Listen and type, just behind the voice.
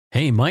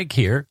Hey, Mike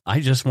here. I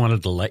just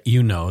wanted to let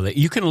you know that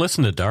you can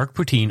listen to Dark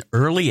Poutine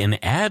early and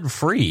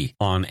ad-free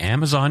on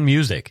Amazon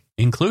Music,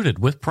 included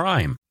with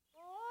Prime.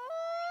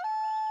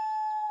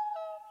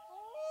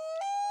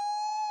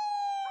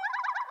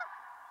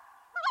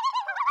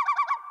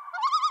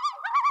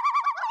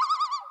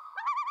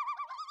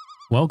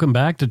 Welcome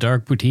back to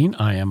Dark Poutine.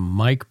 I am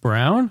Mike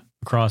Brown.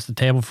 Across the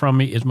table from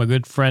me is my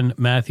good friend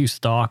Matthew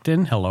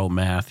Stockton. Hello,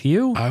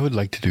 Matthew. I would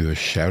like to do a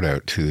shout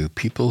out to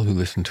people who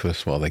listen to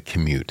us while they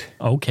commute.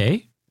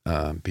 Okay.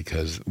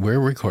 Because we're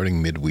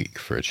recording midweek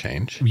for a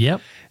change.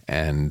 Yep.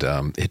 And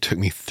it took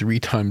me 3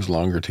 times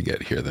longer to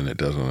get here than it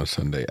does on a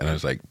Sunday. And I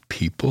was like,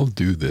 people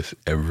do this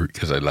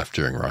because I left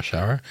during rush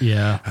hour.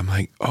 Yeah. I'm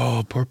like,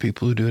 oh, poor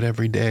people who do it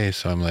every day.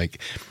 So I'm like,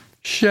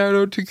 shout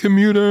out to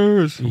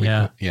commuters.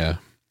 Yeah. Yeah.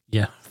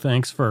 Yeah.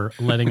 Thanks for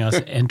letting us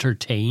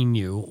entertain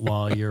you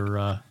while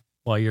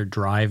you're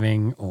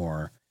driving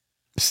or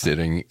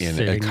sitting in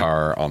a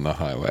car on the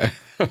highway.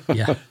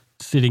 Yeah.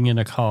 Sitting in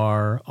a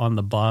car, on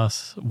the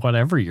bus,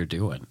 whatever you're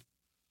doing.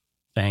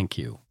 Thank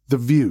you. The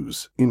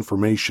views,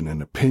 information,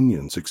 and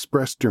opinions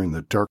expressed during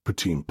the Dark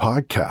Poutine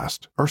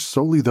podcast are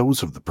solely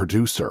those of the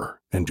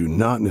producer and do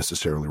not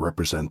necessarily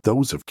represent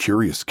those of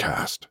Curious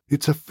Cast,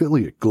 its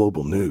affiliate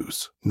Global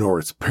News, nor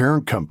its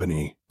parent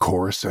company,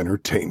 Chorus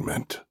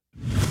Entertainment.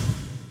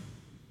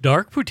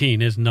 Dark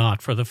Poutine is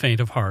not for the faint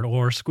of heart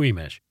or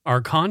squeamish.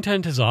 Our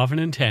content is often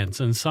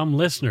intense and some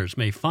listeners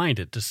may find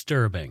it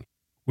disturbing.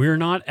 We are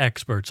not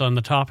experts on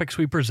the topics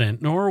we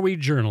present, nor are we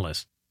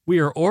journalists. We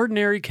are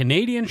ordinary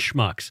Canadian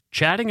schmucks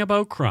chatting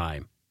about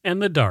crime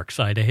and the dark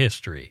side of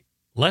history.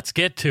 Let's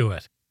get to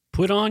it.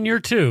 Put on your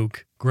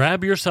toque,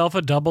 grab yourself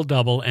a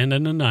double-double and a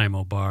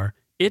Nanaimo bar.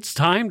 It's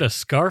time to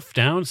scarf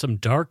down some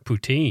Dark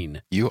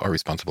Poutine. You are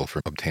responsible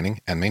for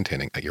obtaining and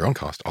maintaining at your own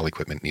cost all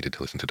equipment needed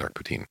to listen to Dark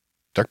Poutine.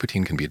 Dark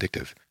Poutine can be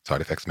addictive.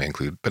 Side effects may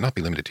include, but not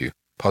be limited to,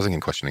 pausing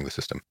and questioning the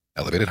system,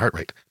 elevated heart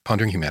rate,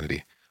 pondering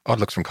humanity, odd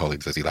looks from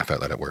colleagues as you laugh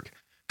out loud at work,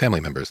 family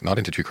members not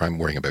into true crime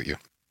worrying about you.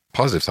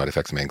 Positive side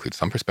effects may include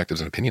some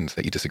perspectives and opinions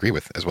that you disagree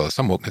with, as well as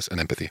some wokeness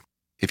and empathy.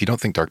 If you don't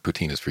think Dark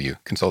Poutine is for you,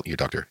 consult your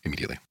doctor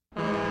immediately.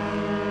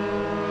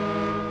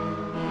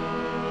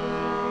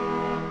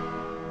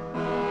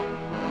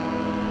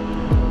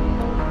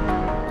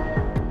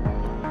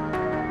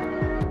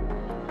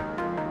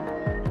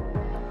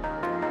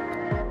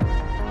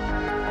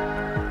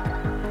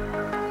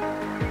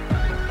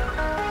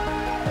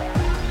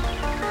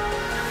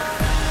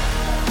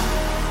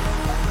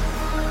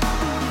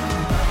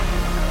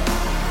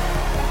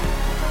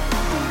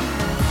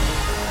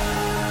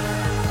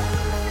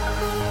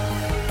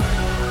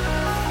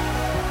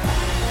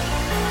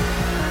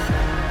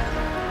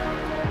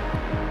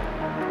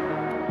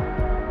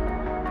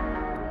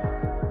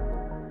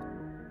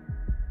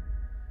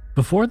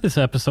 Before this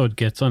episode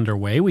gets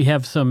underway, we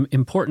have some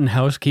important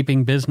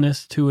housekeeping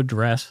business to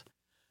address.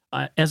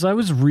 As I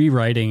was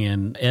rewriting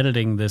and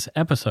editing this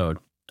episode,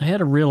 I had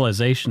a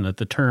realization that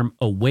the term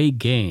away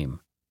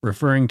game,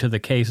 referring to the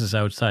cases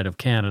outside of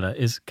Canada,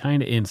 is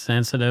kind of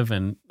insensitive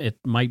and it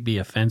might be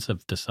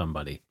offensive to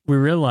somebody. We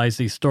realize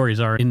these stories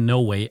are in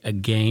no way a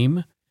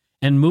game,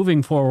 and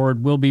moving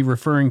forward, we'll be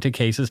referring to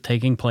cases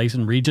taking place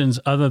in regions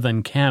other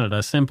than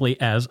Canada simply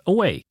as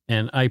away.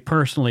 And I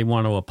personally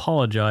want to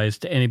apologize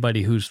to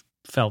anybody who's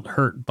felt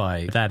hurt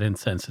by that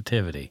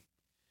insensitivity.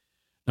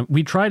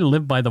 We try to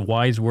live by the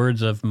wise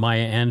words of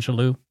Maya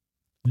Angelou.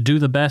 Do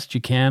the best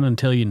you can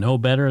until you know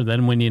better,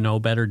 then when you know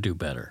better, do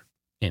better.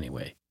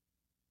 Anyway,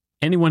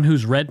 anyone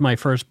who's read my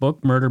first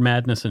book, Murder,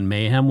 Madness, and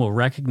Mayhem, will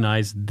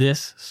recognize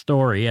this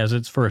story as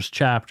its first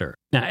chapter.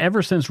 Now,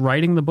 ever since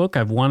writing the book,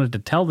 I've wanted to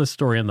tell this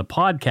story on the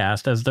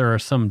podcast as there are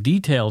some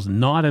details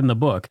not in the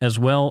book, as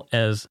well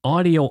as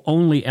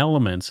audio-only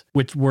elements,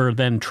 which were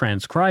then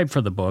transcribed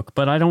for the book,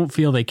 but I don't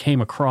feel they came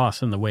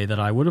across in the way that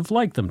I would have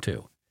liked them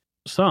to.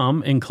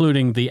 Some,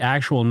 including the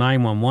actual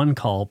 911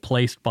 call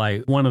placed by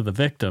one of the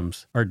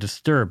victims, are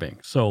disturbing,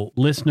 so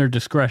listener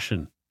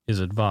discretion is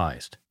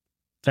advised.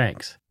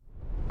 Thanks.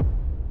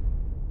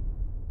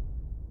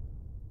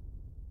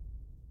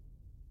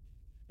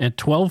 At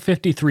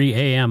 12:53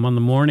 a.m. on the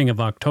morning of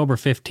October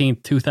 15,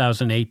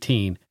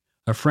 2018,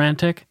 a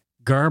frantic,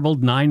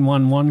 garbled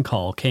 911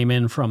 call came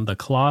in from the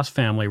Kloss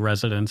family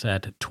residence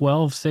at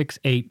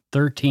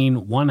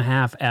 126813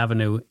 1/2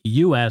 Avenue,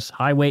 U.S.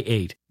 Highway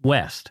 8,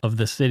 west of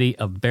the city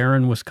of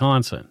Barron,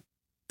 Wisconsin.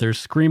 There's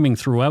screaming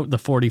throughout the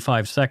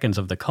 45 seconds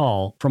of the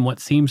call from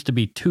what seems to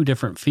be 2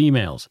 different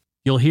females.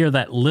 You'll hear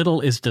that little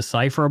is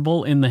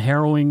decipherable in the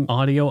harrowing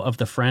audio of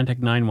the frantic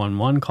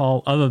 911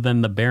 call other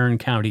than the Barron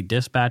County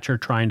dispatcher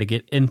trying to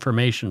get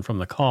information from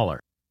the caller.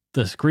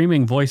 The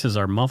screaming voices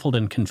are muffled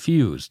and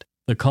confused.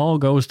 The call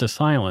goes to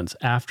silence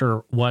after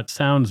what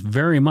sounds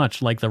very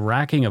much like the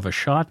racking of a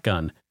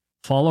shotgun,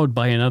 followed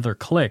by another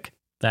click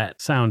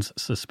that sounds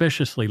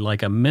suspiciously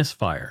like a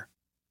misfire.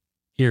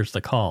 Here's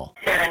the call.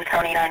 Barron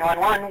County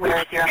 911, where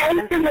is your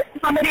emergency?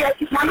 Somebody I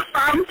just want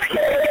from.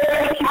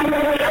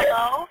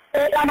 Hello?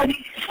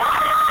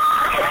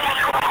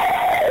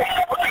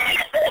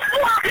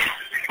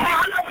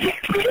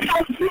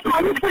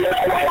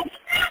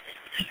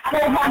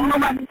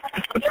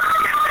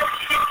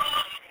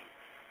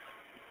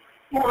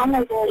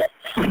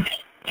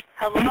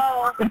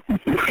 Hello?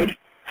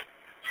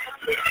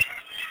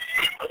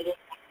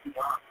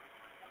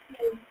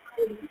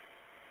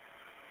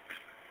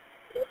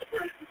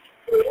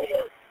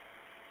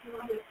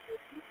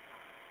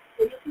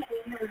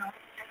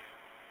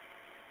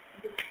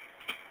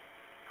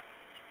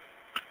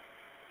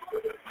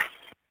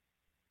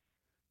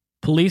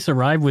 Police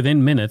arrived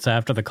within minutes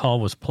after the call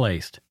was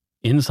placed.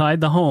 Inside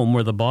the home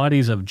were the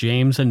bodies of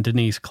James and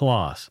Denise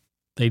Kloss.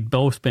 They'd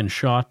both been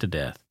shot to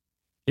death.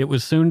 It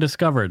was soon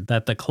discovered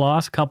that the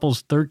Kloss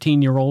couple's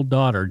 13-year-old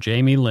daughter,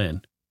 Jamie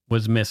Lynn,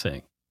 was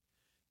missing.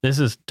 This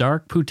is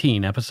Dark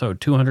Poutine,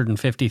 episode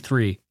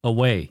 253,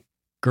 Away,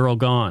 Girl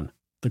Gone,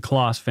 the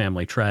Kloss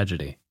family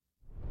tragedy.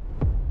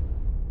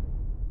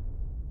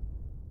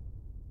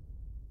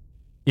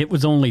 It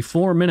was only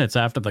 4 minutes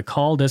after the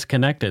call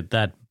disconnected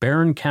that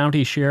Barron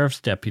County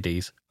Sheriff's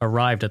deputies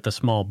arrived at the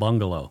small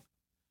bungalow.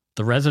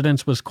 The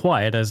residence was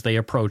quiet as they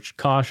approached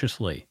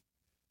cautiously.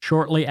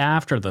 Shortly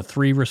after the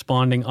 3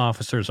 responding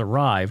officers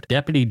arrived,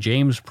 Deputy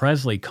James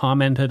Presley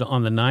commented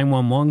on the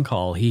 911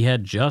 call he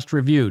had just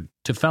reviewed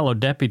to fellow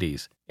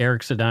deputies,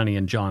 Eric Sedani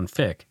and John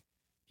Fick.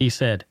 He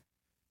said,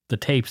 "The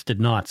tapes did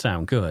not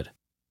sound good."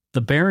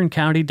 The Barron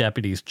County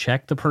deputies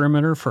checked the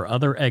perimeter for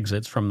other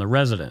exits from the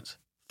residence.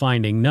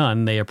 Finding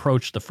none, they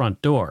approached the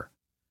front door.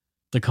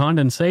 The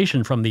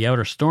condensation from the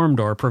outer storm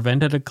door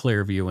prevented a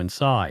clear view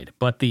inside,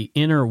 but the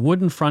inner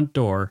wooden front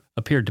door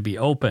appeared to be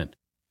open.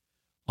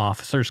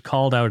 Officers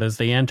called out as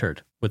they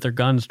entered, with their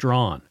guns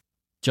drawn.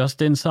 Just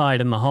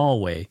inside in the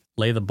hallway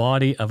lay the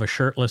body of a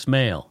shirtless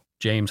male,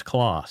 James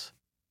Kloss.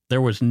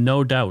 There was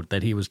no doubt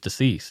that he was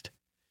deceased.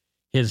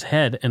 His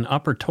head and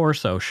upper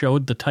torso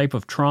showed the type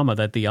of trauma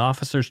that the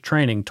officers'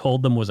 training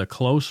told them was a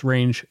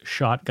close-range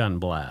shotgun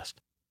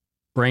blast.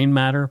 Brain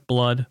matter,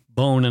 blood,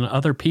 bone, and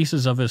other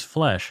pieces of his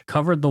flesh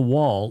covered the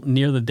wall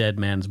near the dead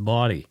man's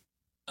body.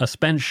 A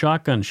spent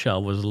shotgun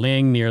shell was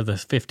laying near the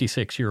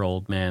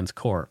 56-year-old man's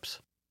corpse.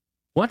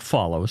 What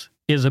follows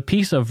is a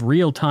piece of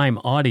real-time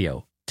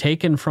audio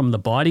taken from the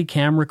body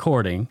cam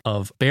recording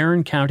of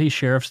Barron County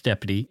Sheriff's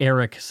Deputy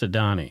Eric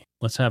Sedani.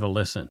 Let's have a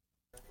listen.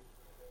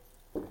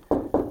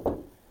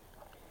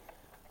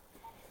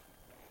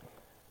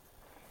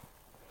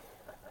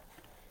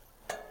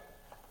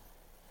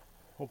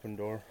 Open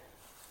door.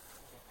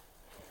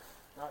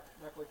 Not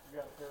like you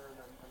got there and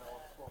then I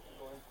was supposed to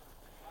go in.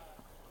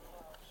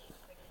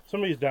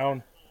 Somebody's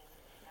down.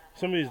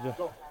 Somebody's down.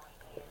 Go.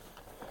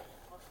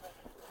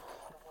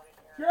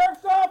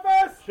 Sheriff's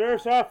office!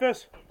 Sheriff's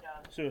office.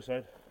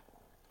 Suicide.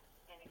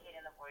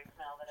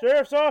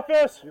 Sheriff's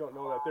office! You don't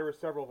know that. There were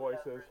several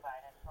voices.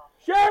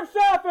 Sheriff's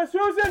office!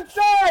 Who's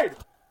inside?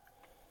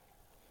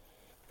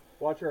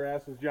 Watch our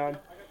asses, John. I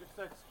got your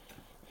 6.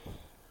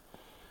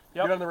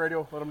 Yep. Get on the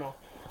radio. Let them know.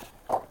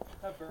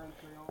 Have Barron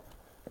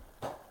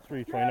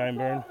 329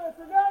 Barron.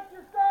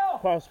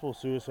 Possible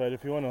suicide.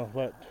 If you want to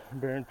let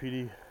Barron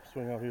PD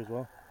swing out here as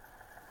well.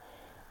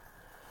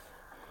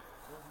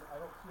 I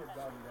don't see a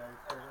gun, guys,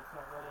 so that's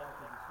not right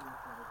after the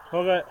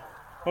suicide. Okay.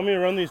 Want me to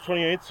run these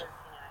 28s?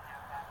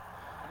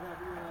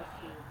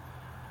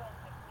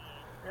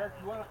 Eric,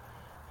 you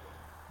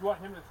want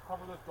him to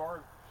cover this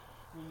door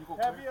when you go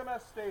have clear?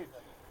 EMS stage.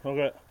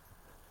 Okay.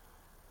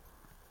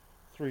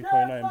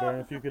 329 Barron,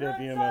 if you could have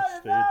EMS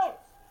stage.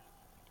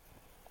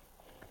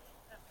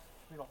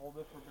 You gonna hold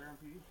this for Barron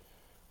PD?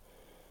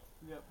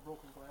 See that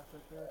broken glass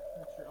right there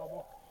next to your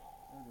elbow?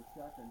 There's a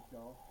shotgun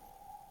shell.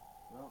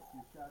 I don't see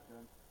a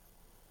shotgun.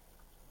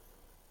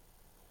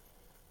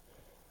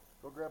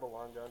 Go grab a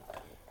long gun.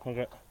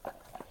 Okay.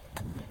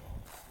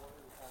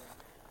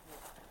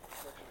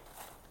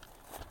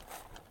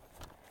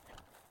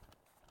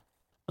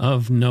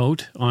 Of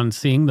note, on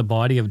seeing the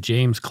body of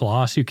James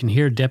Kloss, you can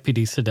hear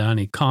Deputy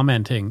Sedani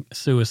commenting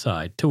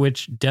suicide, to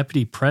which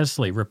Deputy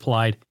Presley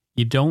replied,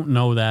 "You don't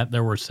know that,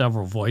 there were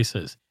several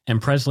voices."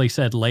 And Presley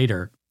said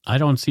later, "I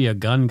don't see a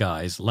gun,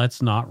 guys.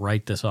 Let's not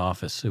write this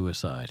off as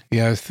suicide."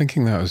 Yeah, I was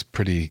thinking that was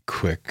pretty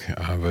quick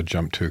of a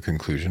jump to a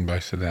conclusion by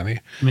Sedani.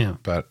 Yeah.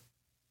 But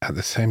at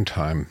the same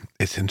time,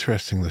 it's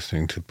interesting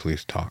listening to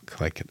police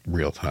talk like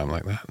real time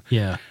like that.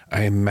 Yeah.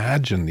 I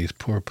imagine these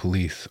poor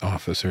police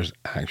officers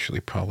actually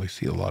probably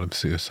see a lot of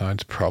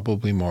suicides,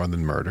 probably more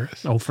than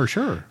murders. Oh, for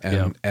sure.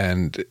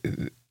 And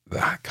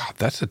God,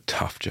 that's a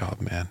tough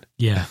job, man.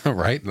 Yeah.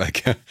 Right?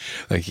 Like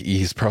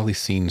he's probably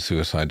seen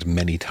suicides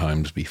many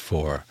times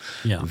before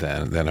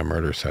than a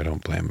murder, so I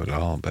don't blame him at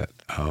all. But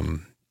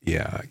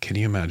yeah, can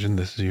you imagine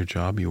this is your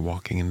job? You're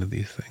walking into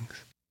these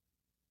things.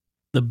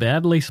 The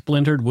badly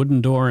splintered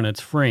wooden door in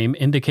its frame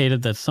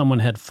indicated that someone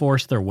had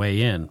forced their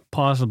way in,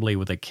 possibly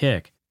with a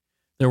kick.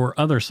 There were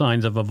other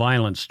signs of a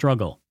violent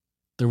struggle.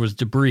 There was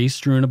debris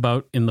strewn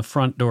about in the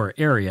front door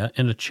area,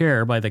 and a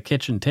chair by the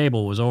kitchen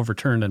table was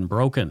overturned and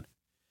broken.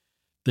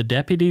 The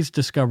deputies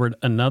discovered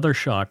another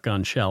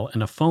shotgun shell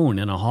and a phone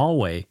in a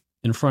hallway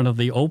in front of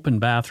the open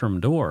bathroom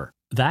door.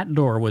 That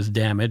door was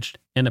damaged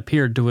and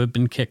appeared to have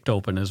been kicked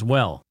open as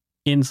well.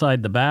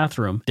 Inside the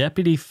bathroom,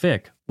 Deputy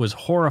Fick was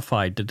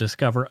horrified to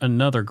discover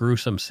another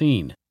gruesome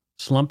scene.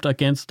 Slumped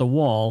against the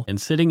wall and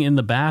sitting in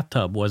the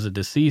bathtub was a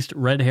deceased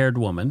red-haired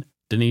woman,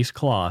 Denise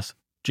Kloss,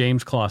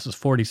 James Kloss's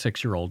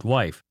 46-year-old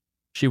wife.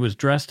 She was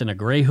dressed in a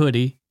gray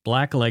hoodie,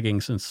 black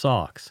leggings, and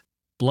socks.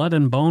 Blood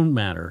and bone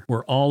matter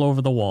were all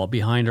over the wall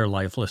behind her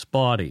lifeless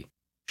body.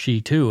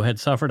 She, too, had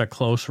suffered a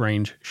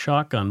close-range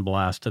shotgun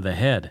blast to the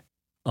head.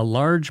 A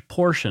large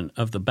portion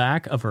of the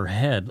back of her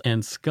head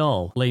and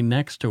skull lay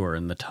next to her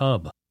in the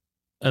tub.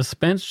 A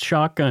spent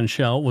shotgun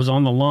shell was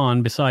on the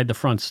lawn beside the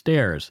front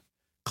stairs.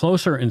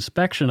 Closer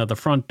inspection of the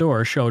front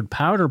door showed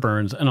powder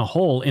burns and a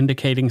hole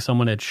indicating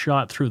someone had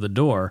shot through the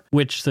door,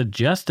 which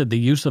suggested the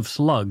use of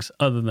slugs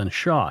other than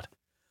shot.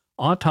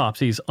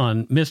 Autopsies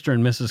on Mr.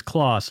 and Mrs.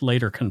 Kloss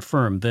later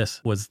confirmed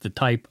this was the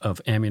type of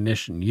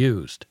ammunition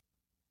used.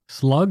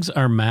 Slugs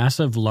are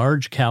massive,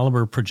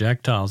 large-caliber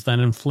projectiles that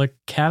inflict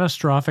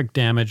catastrophic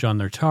damage on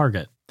their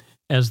target.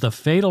 As the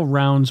fatal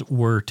rounds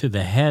were to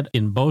the head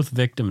in both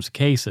victims'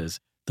 cases,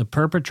 the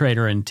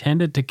perpetrator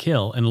intended to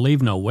kill and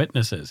leave no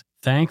witnesses.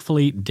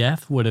 Thankfully,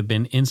 death would have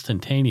been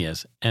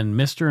instantaneous, and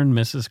Mr. and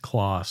Mrs.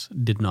 Kloss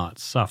did not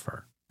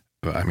suffer.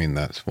 I mean,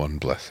 that's one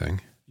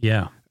blessing.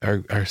 Yeah.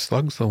 Are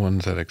slugs the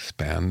ones that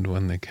expand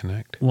when they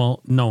connect?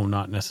 Well, no,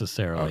 not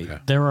necessarily. Okay.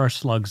 There are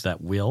slugs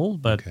that will,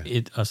 but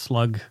Okay. a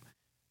slug,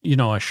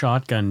 a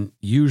shotgun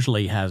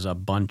usually has a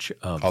bunch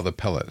of All the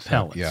pellets.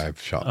 pellets. Yeah, I've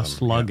shot A them.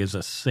 slug yeah. is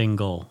a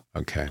single.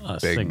 Okay. a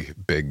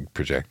Big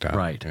projectile.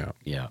 Right. Yeah.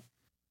 Yeah.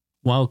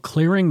 While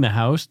clearing the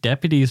house,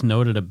 deputies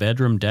noted a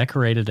bedroom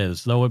decorated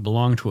as though it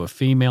belonged to a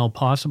female,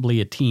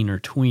 possibly a teen or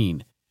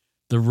tween.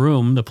 The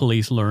room, the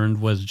police learned,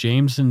 was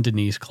James and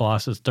Denise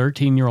Kloss's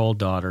 13-year-old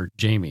daughter,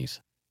 Jamie's.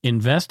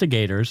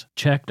 Investigators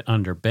checked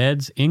under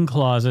beds, in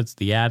closets,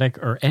 the attic,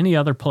 or any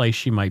other place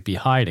she might be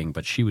hiding,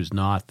 but she was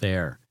not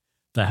there.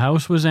 The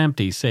house was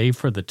empty save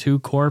for the two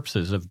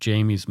corpses of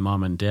Jamie's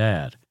mom and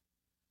dad.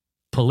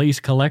 Police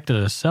collected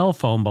a cell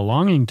phone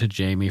belonging to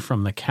Jamie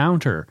from the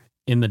counter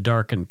in the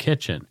darkened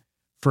kitchen.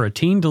 For a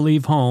teen to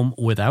leave home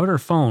without her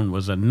phone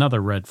was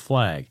another red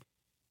flag.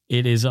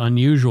 It is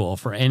unusual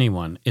for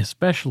anyone,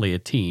 especially a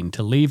teen,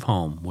 to leave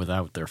home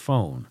without their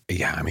phone.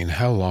 Yeah, I mean,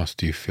 how lost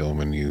do you feel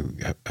when you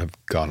have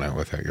gone out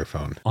without your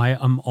phone? I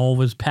am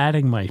always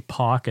patting my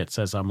pockets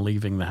as I'm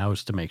leaving the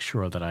house to make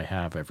sure that I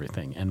have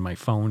everything. And my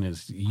phone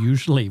is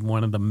usually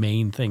one of the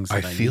main things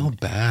that I feel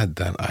need. bad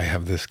that I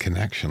have this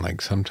connection.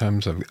 Like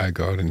sometimes I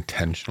go out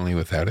intentionally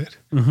without it.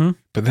 Mm-hmm.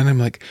 But then I'm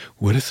like,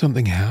 what if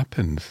something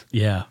happens?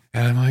 Yeah.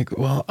 And I'm like,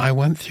 well, I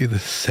went through the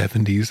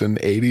 70s and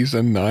 80s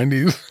and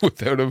 90s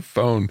without a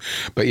phone.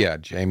 But yeah,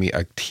 Jamie,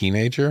 a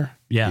teenager,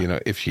 Yeah.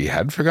 if she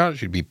had forgot,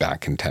 she'd be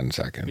back in 10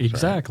 seconds. right?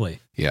 Exactly.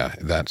 Yeah,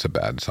 that's a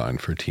bad sign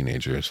for a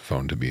teenager's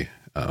phone to be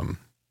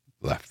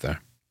left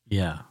there.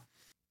 Yeah.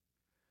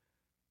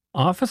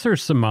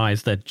 Officers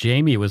surmised that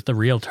Jamie was the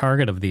real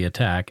target of the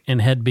attack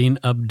and had been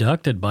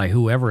abducted by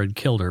whoever had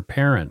killed her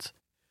parents.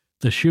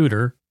 The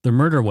shooter, the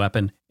murder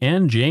weapon,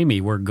 and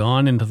Jamie were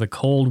gone into the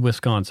cold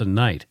Wisconsin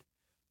night.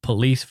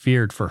 Police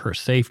feared for her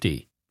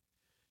safety.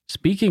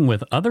 Speaking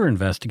with other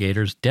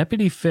investigators,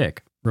 Deputy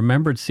Fick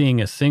remembered seeing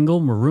a single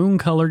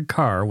maroon-colored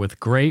car with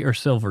gray or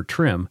silver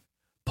trim,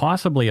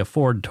 possibly a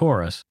Ford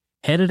Taurus,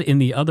 headed in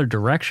the other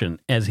direction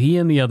as he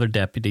and the other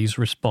deputies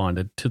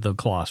responded to the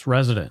Kloss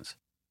residence.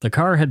 The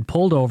car had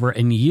pulled over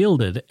and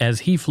yielded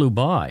as he flew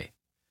by.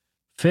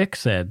 Fick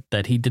said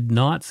that he did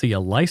not see a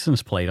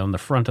license plate on the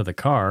front of the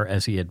car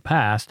as he had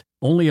passed,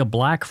 only a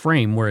black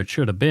frame where it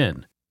should have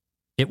been.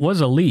 It was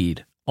a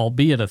lead,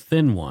 albeit a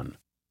thin one.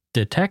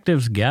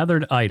 Detectives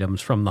gathered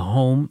items from the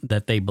home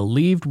that they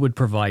believed would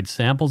provide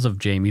samples of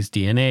Jamie's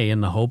DNA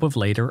in the hope of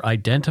later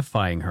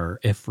identifying her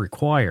if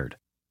required.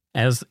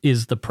 As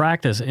is the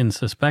practice in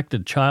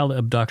suspected child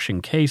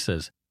abduction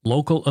cases,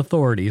 local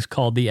authorities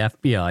called the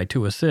FBI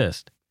to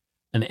assist.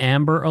 An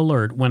Amber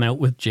Alert went out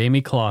with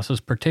Jamie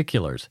Kloss's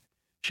particulars.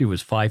 She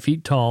was 5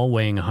 feet tall,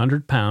 weighing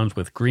 100 pounds,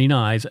 with green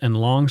eyes and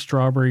long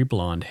strawberry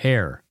blonde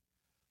hair.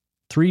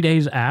 3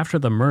 days after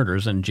the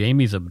murders and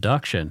Jamie's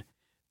abduction,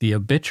 the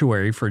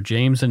obituary for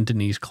James and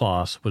Denise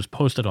Kloss was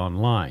posted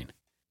online.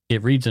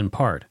 It reads in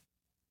part,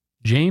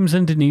 James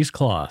and Denise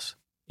Kloss,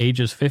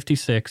 ages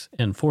 56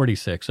 and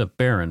 46 of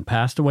Barron,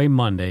 passed away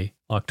Monday,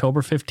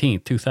 October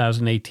 15,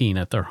 2018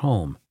 at their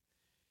home.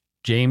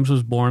 James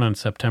was born on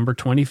September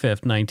 25,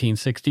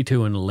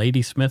 1962 in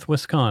Ladysmith,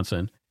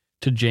 Wisconsin,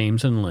 to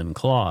James and Lynn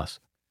Kloss.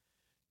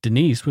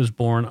 Denise was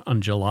born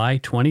on July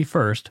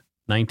 21,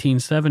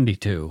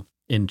 1972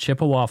 in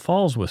Chippewa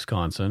Falls,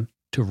 Wisconsin,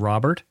 to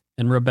Robert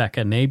and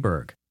Rebecca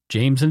Nayberg.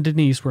 James and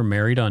Denise were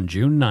married on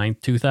June 9,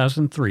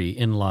 2003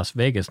 in Las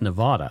Vegas,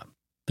 Nevada.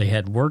 They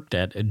had worked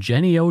at a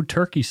Jenny O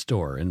Turkey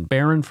Store in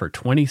Barron for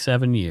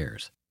 27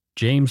 years.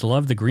 James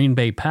loved the Green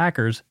Bay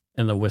Packers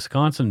and the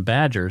Wisconsin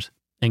Badgers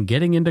and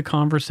getting into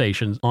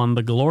conversations on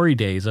the glory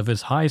days of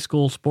his high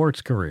school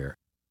sports career.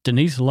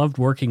 Denise loved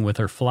working with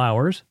her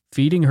flowers,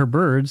 feeding her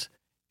birds.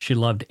 She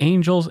loved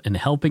angels and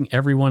helping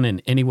everyone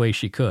in any way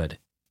she could.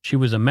 She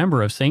was a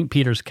member of St.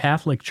 Peter's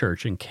Catholic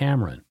Church in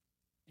Cameron.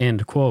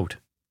 End quote.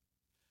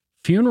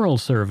 Funeral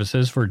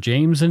services for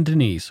James and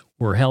Denise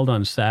were held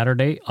on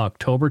Saturday,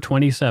 October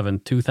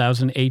 27,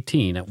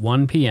 2018 at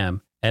 1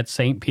 p.m. at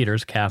St.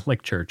 Peter's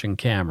Catholic Church in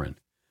Cameron,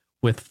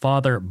 with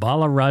Father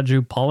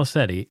Balaraju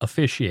Polisetti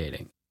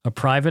officiating. A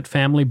private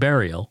family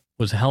burial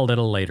was held at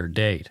a later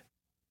date.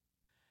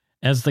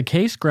 As the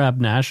case grabbed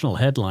national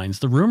headlines,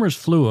 the rumors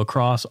flew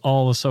across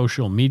all the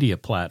social media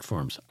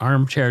platforms.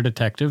 Armchair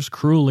detectives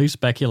cruelly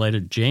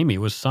speculated Jamie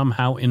was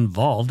somehow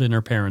involved in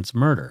her parents'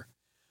 murder.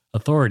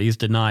 Authorities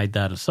denied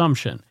that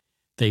assumption.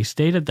 They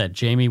stated that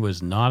Jamie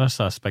was not a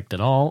suspect at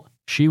all,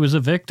 she was a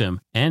victim,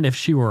 and if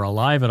she were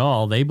alive at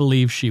all, they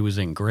believed she was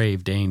in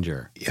grave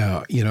danger.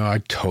 Yeah,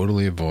 I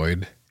totally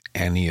avoid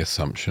any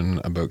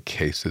assumption about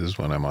cases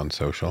when I'm on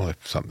social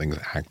if something's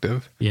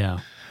active.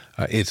 Yeah.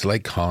 It's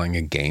like calling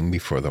a game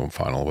before the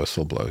final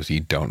whistle blows. You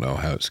don't know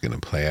how it's going to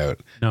play out.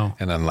 No.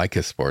 And unlike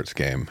a sports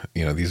game,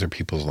 these are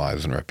people's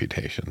lives and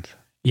reputations.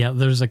 Yeah,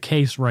 there's a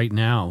case right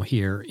now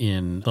here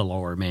in the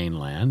Lower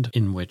Mainland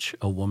in which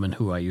a woman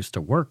who I used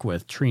to work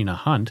with, Trina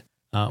Hunt,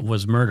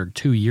 was murdered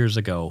 2 years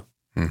ago.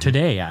 Mm-hmm.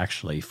 Today,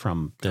 actually,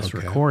 from this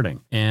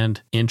recording.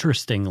 And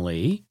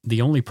interestingly,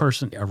 the only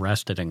person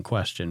arrested in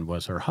question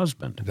was her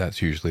husband. That's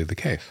usually the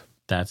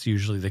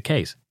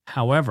case.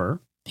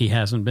 However, he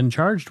hasn't been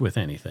charged with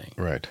anything.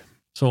 Right.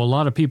 So a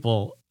lot of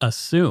people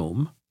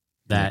assume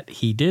that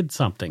he did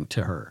something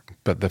to her.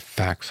 But the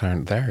facts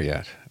aren't there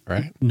yet,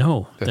 right?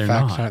 No, they're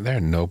not. The facts aren't there.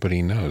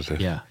 Nobody knows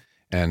it. Yeah.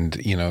 And,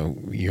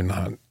 you're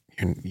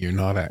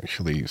not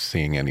actually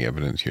seeing any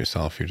evidence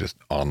yourself. You're just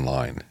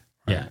online.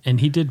 Right? Yeah, and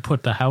he did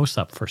put the house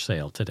up for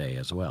sale today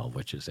as well,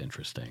 which is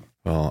interesting.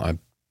 Well,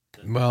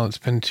 it's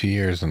been 2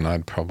 years, and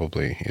I'd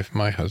probably, if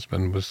my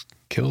husband was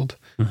killed,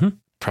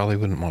 probably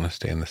wouldn't want to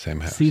stay in the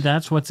same house. See,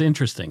 that's what's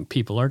interesting.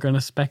 People are going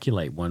to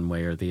speculate one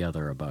way or the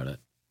other about it.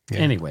 Yeah.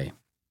 Anyway,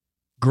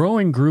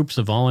 growing groups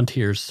of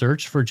volunteers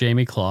searched for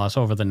Jamie Closs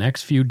over the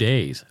next few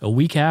days. A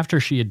week after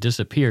she had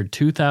disappeared,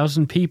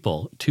 2,000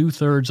 people,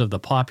 2/3 of the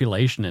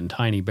population in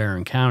tiny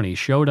Barron County,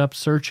 showed up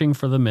searching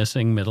for the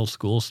missing middle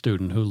school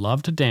student who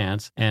loved to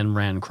dance and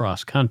ran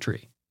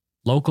cross-country.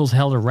 Locals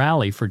held a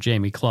rally for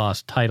Jamie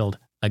Closs titled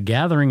A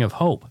Gathering of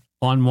Hope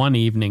on one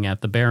evening at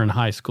the Barron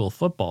High School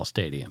football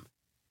stadium.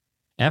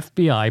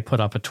 FBI put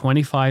up a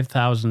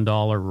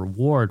 $25,000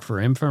 reward for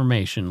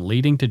information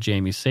leading to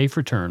Jamie's safe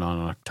return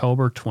on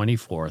October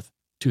 24th,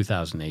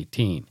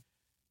 2018.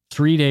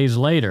 3 days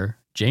later,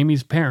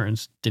 Jamie's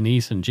parents,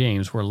 Denise and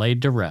James, were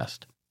laid to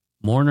rest.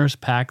 Mourners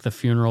packed the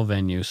funeral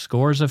venue.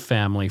 Scores of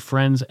family,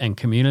 friends, and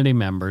community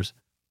members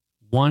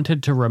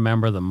wanted to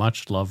remember the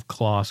much-loved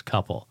Closs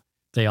couple.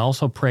 They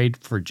also prayed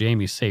for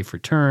Jamie's safe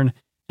return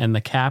and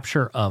the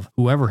capture of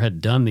whoever had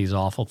done these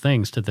awful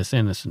things to this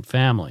innocent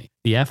family.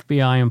 The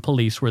FBI and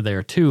police were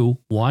there too,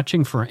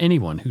 watching for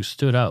anyone who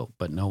stood out,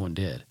 but no one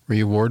did.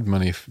 Reward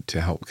money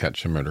to help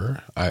catch a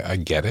murderer. I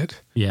get it.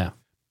 Yeah.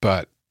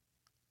 But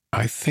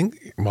I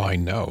think, I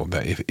know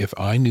that if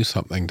I knew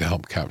something to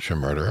help capture a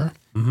murderer,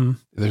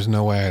 there's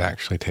no way I'd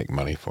actually take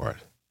money for it.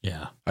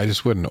 Yeah. I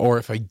just wouldn't. Or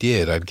if I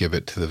did, I'd give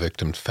it to the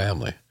victim's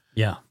family.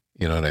 Yeah.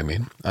 You know what I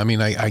mean?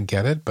 I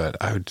get it, but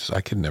I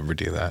could never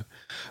do that.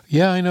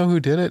 Yeah, I know who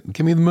did it.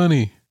 Give me the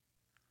money.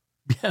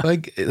 Yeah.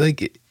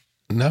 Like,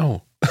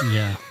 no.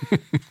 Yeah.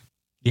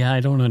 Yeah, I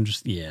don't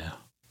understand. Yeah.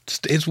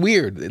 It's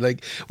weird.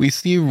 Like, we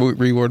see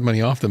reward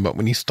money often, but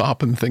when you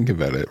stop and think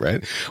about it,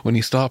 right? When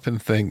you stop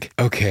and think,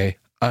 okay,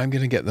 I'm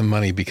going to get the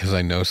money because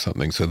I know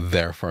something, so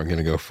therefore I'm going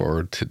to go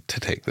forward to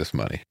take this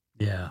money.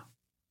 Yeah.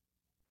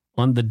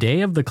 On the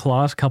day of the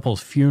Closs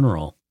couple's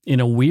funeral,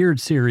 in a weird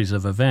series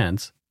of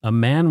events, a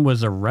man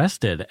was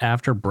arrested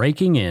after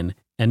breaking in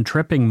and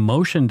tripping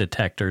motion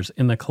detectors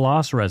in the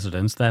Closs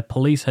residence that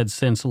police had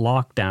since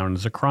locked down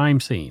as a crime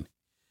scene.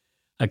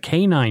 A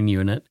K-9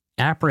 unit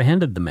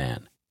apprehended the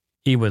man.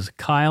 He was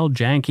Kyle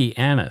Janke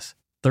Annis,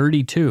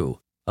 32,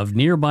 of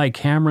nearby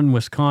Cameron,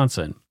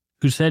 Wisconsin,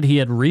 who said he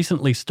had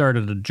recently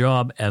started a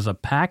job as a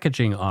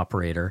packaging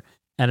operator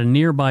at a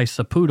nearby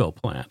Saputo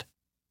plant.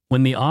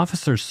 When the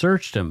officers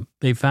searched him,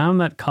 they found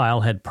that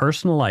Kyle had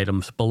personal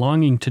items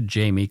belonging to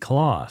Jamie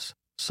Closs.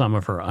 Some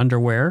of her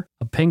underwear,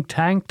 a pink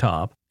tank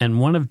top, and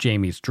one of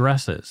Jamie's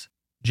dresses.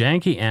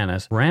 Janke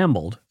Annis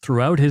rambled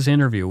throughout his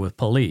interview with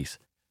police,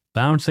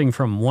 bouncing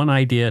from one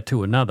idea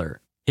to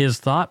another, his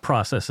thought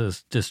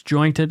processes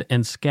disjointed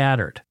and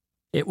scattered.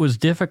 It was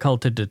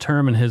difficult to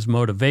determine his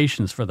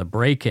motivations for the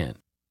break-in.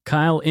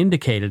 Kyle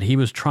indicated he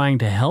was trying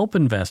to help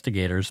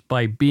investigators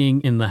by being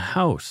in the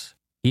house.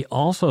 He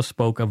also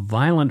spoke of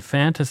violent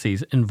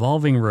fantasies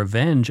involving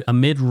revenge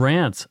amid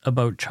rants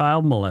about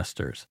child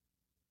molesters.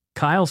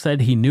 Kyle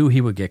said he knew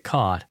he would get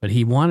caught, but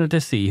he wanted to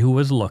see who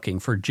was looking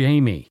for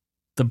Jamie.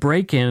 The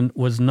break-in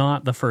was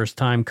not the first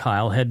time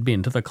Kyle had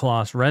been to the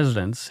Closs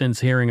residence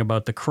since hearing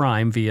about the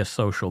crime via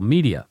social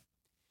media.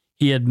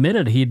 He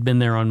admitted he'd been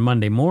there on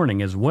Monday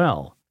morning as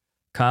well.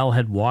 Kyle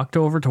had walked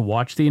over to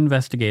watch the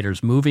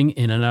investigators moving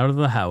in and out of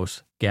the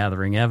house,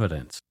 gathering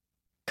evidence.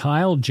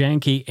 Kyle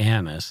Janke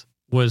Annis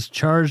was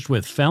charged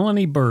with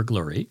felony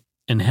burglary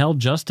and held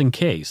just in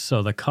case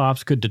so the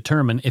cops could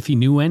determine if he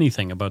knew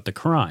anything about the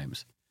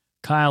crimes.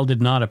 Kyle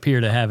did not appear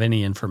to have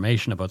any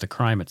information about the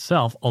crime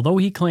itself, although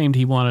he claimed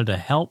he wanted to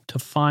help to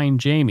find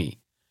Jamie.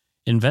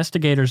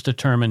 Investigators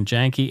determined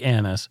Janky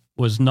Annis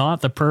was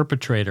not the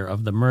perpetrator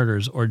of the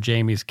murders or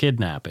Jamie's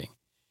kidnapping.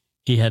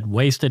 He had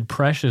wasted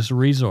precious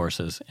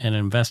resources and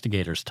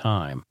investigators'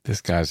 time.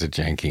 This guy's a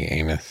janky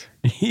anus.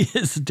 He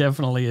is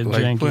definitely a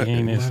janky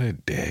anus. What a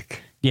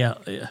dick. Yeah,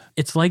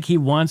 it's like he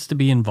wants to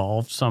be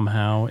involved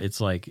somehow.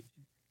 It's like,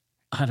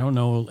 I don't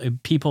know,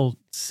 people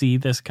see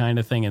this kind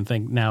of thing and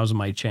think, now's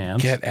my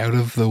chance. Get out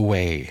of the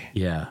way.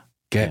 Yeah.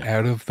 Get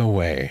out of the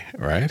way,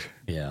 right?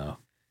 Yeah.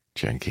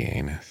 Janky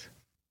anus.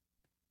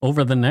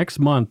 Over the next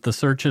month, the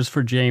searches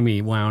for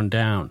Jamie wound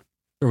down.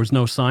 There was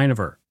no sign of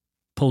her.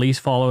 Police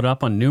followed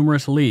up on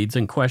numerous leads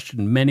and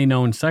questioned many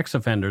known sex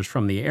offenders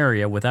from the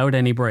area without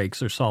any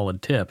breaks or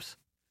solid tips.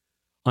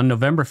 On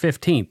November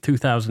 15,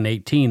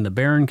 2018, the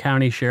Barron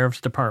County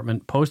Sheriff's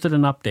Department posted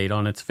an update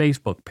on its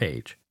Facebook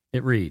page.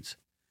 It reads,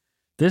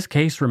 "This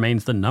case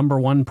remains the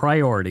 #1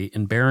 priority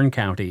in Barron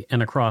County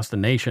and across the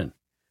nation.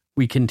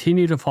 We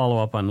continue to follow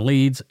up on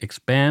leads,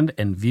 expand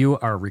and view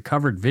our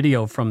recovered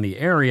video from the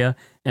area,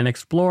 and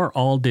explore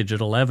all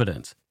digital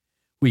evidence.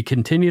 We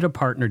continue to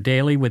partner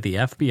daily with the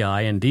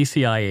FBI and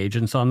DCI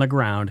agents on the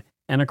ground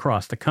and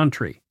across the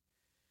country.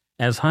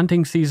 As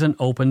hunting season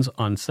opens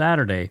on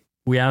Saturday,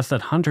 we ask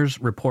that hunters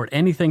report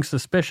anything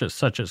suspicious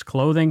such as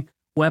clothing,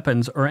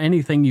 weapons, or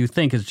anything you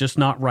think is just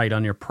not right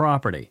on your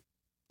property.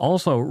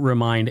 Also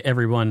remind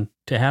everyone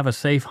to have a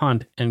safe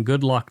hunt and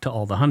good luck to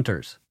all the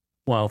hunters."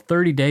 While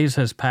 30 days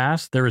has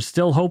passed, there is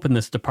still hope in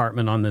this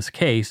department on this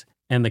case,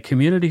 and the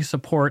community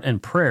support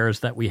and prayers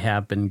that we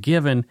have been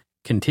given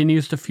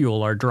continues to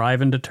fuel our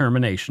drive and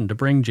determination to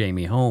bring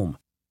Jamie home.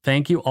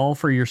 Thank you all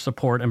for your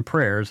support and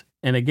prayers,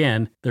 and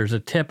again, there's a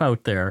tip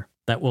out there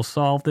that will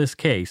solve this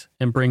case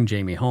and bring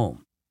Jamie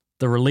home.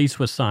 The release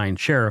was signed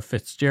Sheriff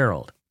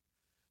Fitzgerald.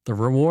 The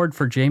reward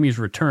for Jamie's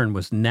return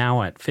was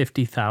now at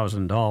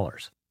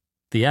 $50,000.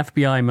 The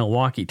FBI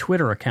Milwaukee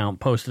Twitter account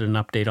posted an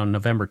update on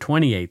November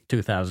 28,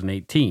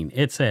 2018.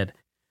 It said,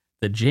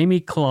 "The Jamie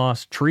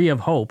Kloss Tree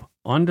of Hope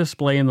on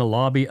display in the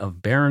lobby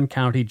of Barron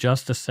County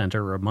Justice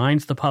Center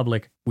reminds the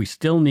public we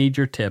still need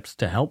your tips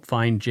to help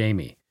find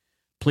Jamie.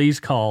 Please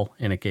call,"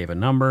 and it gave a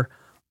number.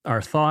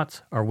 "Our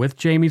thoughts are with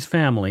Jamie's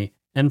family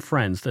and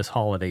friends this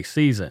holiday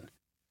season."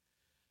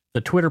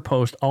 The Twitter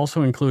post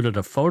also included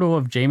a photo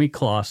of Jamie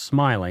Kloss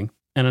smiling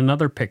and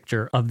another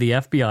picture of the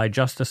FBI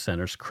Justice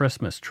Center's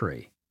Christmas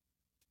tree.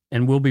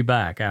 And we'll be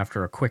back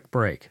after a quick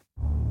break.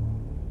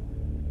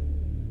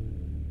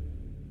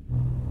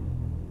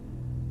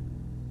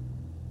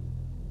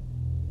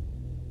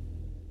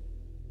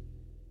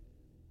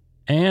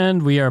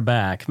 And we are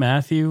back.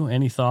 Matthew,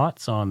 any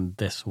thoughts on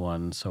this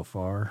one so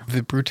far?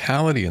 The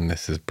brutality in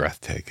this is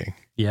breathtaking.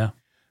 Yeah.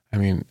 I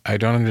mean, I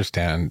don't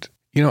understand.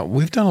 You know,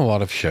 we've done a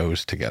lot of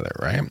shows together,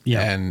 right?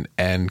 Yeah.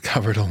 And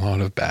covered a lot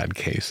of bad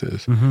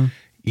cases. Mm-hmm.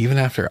 Even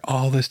after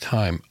all this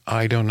time,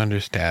 I don't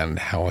understand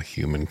how a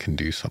human can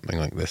do something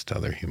like this to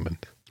other humans.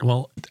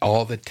 Well,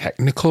 all the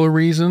technical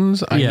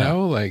reasons, I Yeah.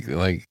 know,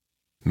 like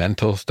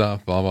mental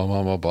stuff, blah, blah,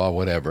 blah, blah, blah,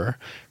 whatever.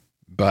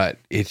 But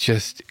it's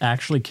just,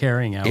 actually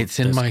carrying out. it's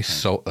in this my kind.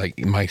 soul.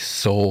 Like my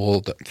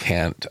soul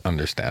can't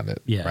understand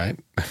it. Yeah. Right?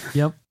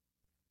 Yep.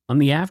 On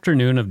the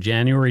afternoon of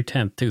January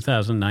 10th,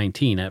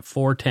 2019, at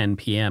 4:10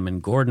 p.m.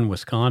 in Gordon,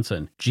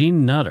 Wisconsin,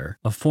 Jean Nutter,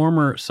 a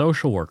former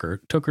social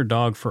worker, took her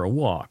dog for a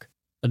walk.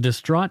 A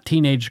distraught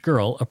teenage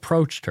girl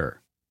approached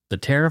her. The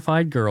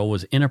terrified girl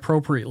was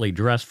inappropriately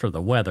dressed for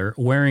the weather,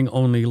 wearing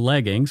only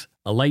leggings,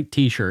 a light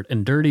t-shirt,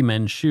 and dirty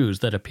men's shoes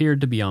that appeared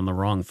to be on the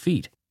wrong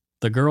feet.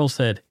 The girl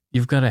said,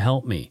 "You've got to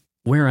help me.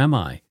 Where am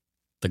I?"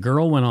 The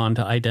girl went on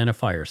to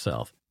identify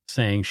herself,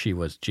 saying she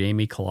was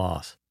Jamie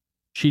Kloss.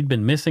 She'd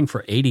been missing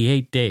for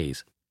 88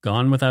 days,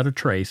 gone without a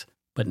trace,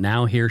 but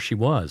now here she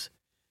was,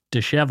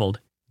 disheveled,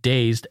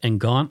 dazed, and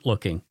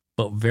gaunt-looking,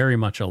 but very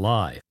much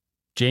alive.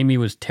 Jamie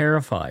was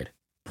terrified,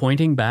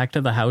 pointing back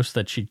to the house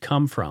that she'd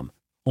come from,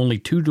 only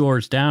 2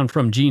 doors down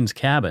from Jean's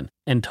cabin,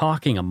 and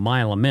talking a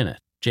mile a minute.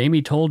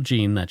 Jamie told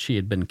Jean that she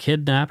had been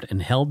kidnapped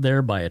and held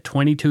there by a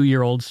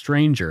 22-year-old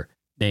stranger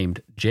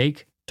named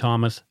Jake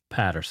Thomas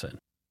Patterson.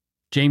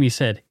 Jamie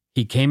said,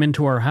 "He came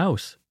into our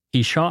house.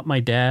 He shot my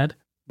dad.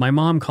 My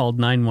mom called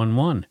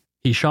 911.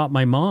 He shot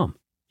my mom.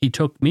 He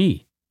took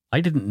me.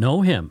 I didn't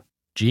know him."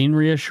 Jean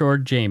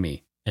reassured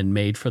Jamie and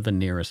made for the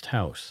nearest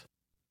house.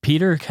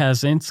 Peter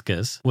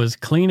Kazinskis was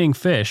cleaning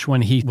fish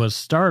when he was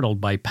startled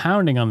by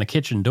pounding on the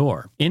kitchen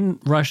door. In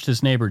rushed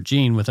his neighbor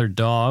Jean with her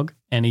dog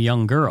and a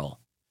young girl.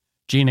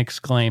 Jean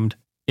exclaimed,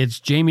 "It's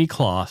Jamie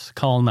Kloss,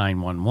 call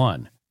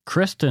 911.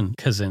 Kristen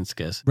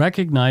Kazinskis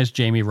recognized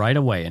Jamie right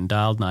away and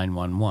dialed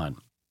 911.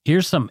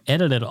 Here's some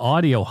edited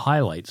audio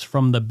highlights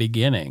from the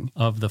beginning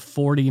of the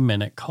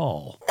 40-minute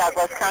call.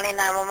 Douglas County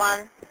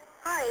 911.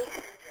 Hi.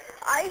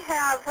 I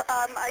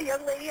have a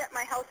young lady at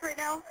my house right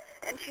now,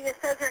 and she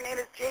says her name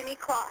is Jamie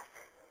Kloss.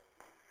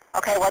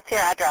 Okay, what's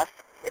your address?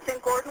 It's in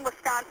Gordon,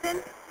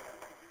 Wisconsin.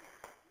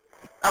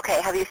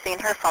 Okay, have you seen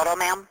her photo,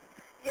 ma'am?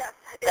 Yes,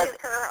 it is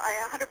her.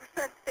 I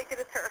 100% think it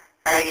is her.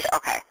 Are you,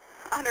 okay.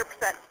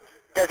 100%.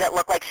 Does it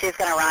look like she's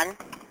going to run?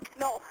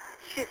 No.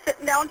 She's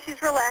sitting down.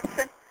 She's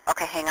relaxing.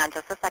 Okay, hang on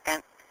just a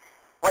second.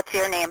 What's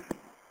your name?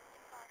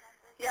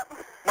 Yep.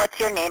 What's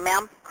your name,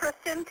 ma'am?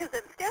 Kristen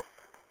Kaczynskis.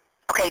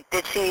 Okay,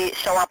 did she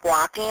show up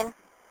walking?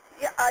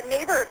 Yeah, a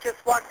neighbor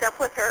just walked up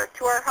with her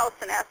to our house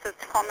and asked us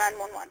to call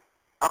 911.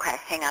 Okay,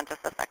 hang on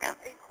just a second.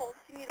 Are you cold?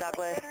 Do you need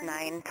Douglas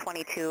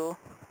 922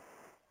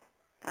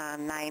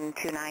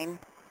 929.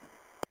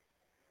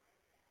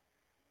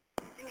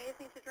 Do you need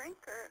anything to drink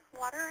or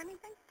water or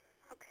anything?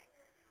 Okay.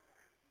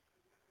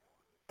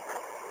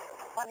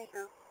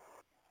 22.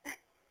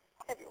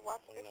 Have you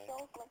watched the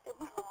show?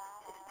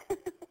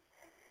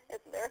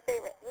 It's their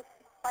favorite. This is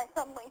my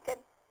son Lincoln.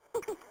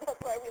 That's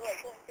why we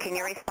like Lincoln. Can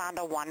you respond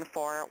to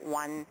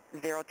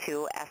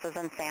 14102 S as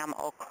in Sam,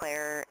 Eau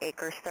Claire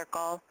Acres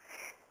Circle?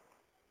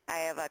 I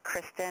have a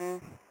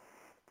Kristen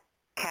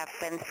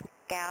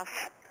Kaczynskis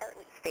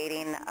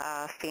stating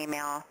a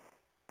female,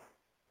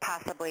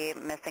 possibly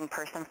missing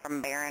person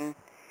from Barron.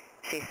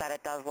 She said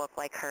it does look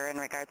like her in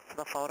regards to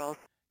the photos.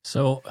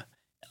 So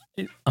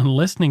I'm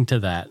listening to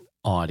that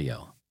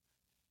audio.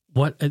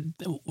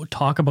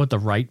 Talk about the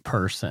right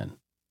person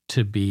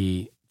to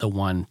be the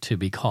one to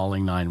be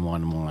calling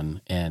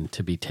 911 and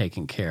to be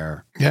taking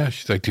care. Yeah,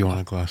 she's like, do you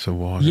want a glass of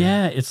water?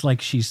 Yeah, it's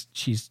like she's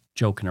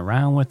joking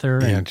around with her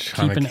and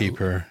keeping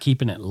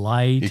it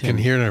light. You can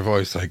hear in her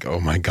voice like, oh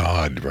my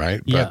God,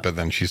 right? But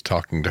then she's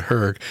talking to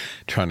her,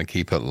 trying to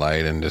keep it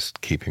light and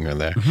just keeping her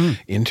there.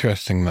 Mm-hmm.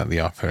 Interesting that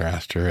the officer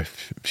asked her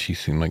if she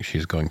seemed like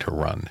she's going to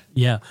run.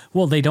 Yeah.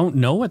 Well, they don't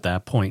know at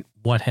that point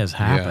what has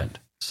happened.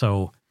 Yeah.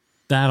 So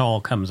that all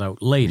comes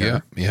out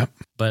later. Yeah.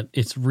 But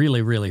it's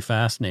really, really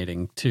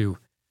fascinating to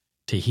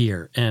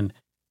hear. And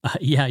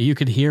you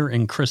could hear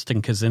in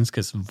Kristen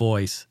Kaczynskis'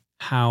 voice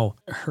how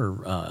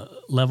her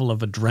level of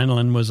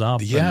adrenaline was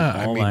up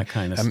and all that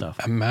kind of stuff.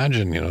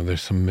 Imagine,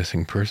 there's some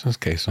missing persons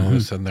case and all of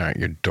a sudden they're at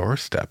your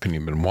doorstep and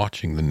you've been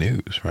watching the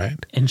news,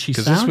 right? And she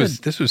sounded...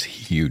 This was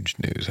huge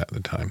news at the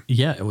time.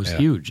 Yeah, it was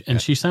huge.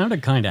 And she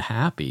sounded kind of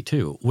happy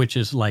too, which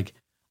is like,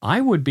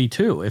 I would be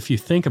too, if you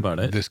think about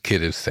it. This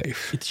kid is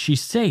safe.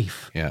 She's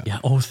safe.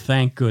 Yeah. Oh,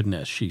 thank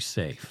goodness she's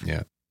safe.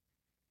 Yeah.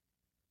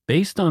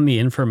 Based on the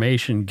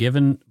information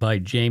given by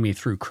Jamie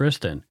through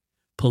Kristen,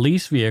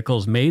 police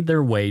vehicles made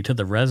their way to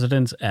the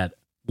residence at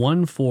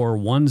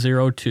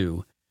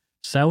 14102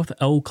 South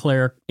Eau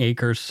Claire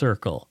Acres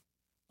Circle.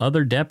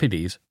 Other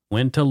deputies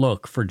went to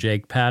look for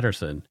Jake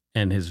Patterson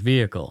and his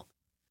vehicle.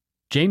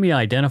 Jamie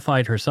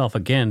identified herself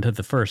again to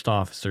the first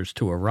officers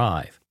to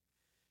arrive.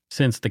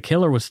 Since the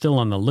killer was still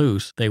on the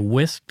loose, they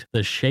whisked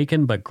the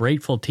shaken but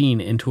grateful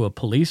teen into a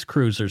police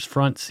cruiser's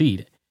front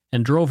seat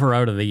and drove her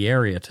out of the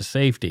area to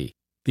safety.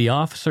 The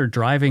officer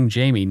driving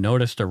Jamie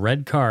noticed a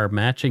red car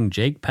matching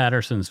Jake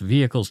Patterson's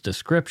vehicle's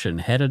description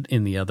headed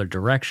in the other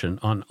direction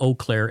on Eau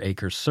Claire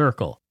Acres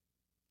Circle.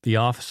 The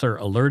officer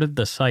alerted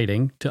the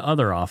sighting to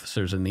other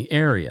officers in the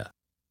area.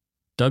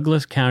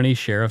 Douglas County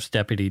Sheriff's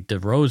Deputy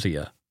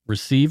DeRosia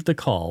received the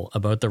call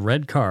about the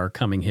red car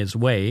coming his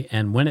way,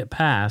 and when it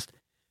passed,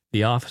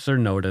 the officer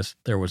noticed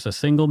there was a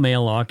single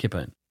male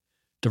occupant.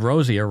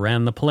 DeRosia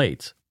ran the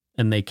plates,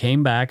 and they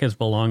came back as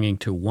belonging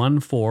to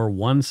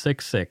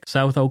 14166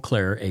 South Eau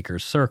Claire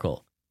Acres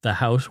Circle, the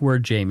house where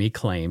Jamie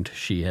claimed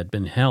she had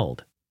been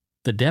held.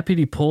 The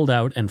deputy pulled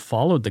out and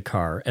followed the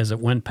car as it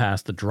went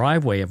past the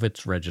driveway of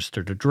its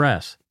registered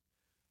address.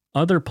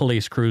 Other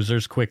police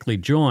cruisers quickly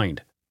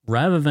joined.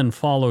 Rather than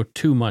follow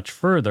too much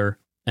further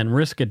and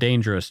risk a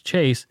dangerous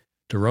chase,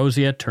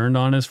 DeRosia turned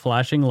on his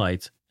flashing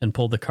lights and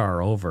pulled the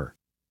car over.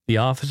 The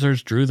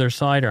officers drew their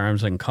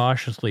sidearms and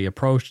cautiously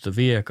approached the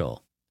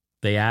vehicle.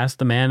 They asked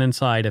the man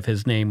inside if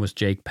his name was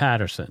Jake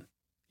Patterson.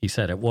 He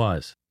said it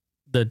was.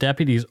 The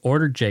deputies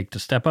ordered Jake to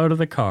step out of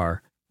the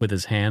car with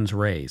his hands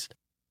raised.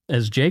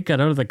 As Jake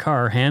got out of the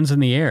car, hands in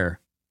the air,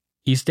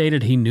 he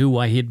stated he knew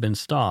why he had been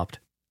stopped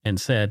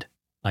and said,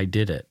 "I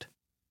did it."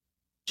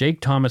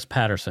 Jake Thomas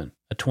Patterson,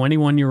 a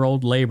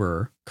 21-year-old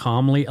laborer,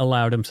 calmly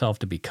allowed himself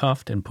to be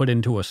cuffed and put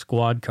into a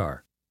squad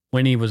car.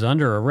 When he was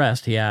under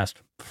arrest, he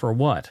asked, "For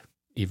what?"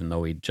 even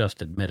though he'd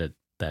just admitted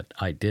that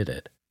 "I did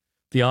it."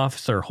 The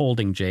officer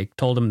holding Jake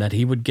told him that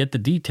he would get the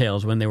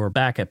details when they were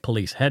back at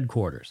police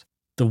headquarters.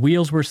 The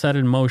wheels were set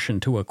in motion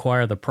to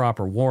acquire the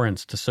proper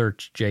warrants to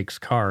search Jake's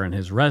car and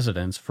his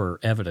residence for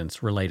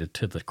evidence related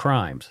to the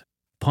crimes.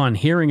 Upon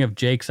hearing of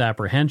Jake's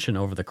apprehension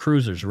over the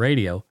cruiser's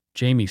radio,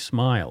 Jamie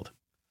smiled.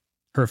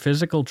 Her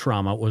physical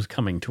trauma was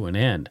coming to an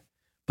end,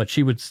 but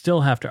she would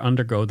still have to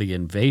undergo the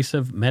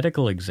invasive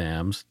medical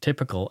exams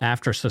typical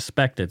after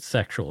suspected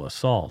sexual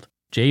assault.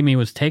 Jamie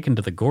was taken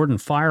to the Gordon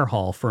Fire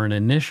Hall for an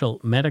initial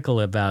medical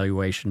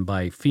evaluation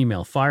by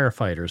female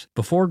firefighters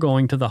before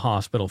going to the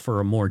hospital for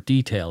a more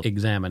detailed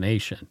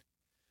examination.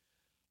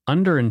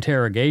 Under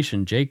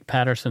interrogation, Jake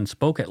Patterson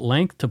spoke at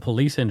length to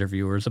police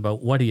interviewers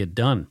about what he had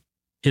done.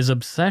 His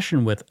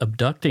obsession with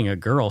abducting a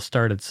girl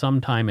started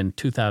sometime in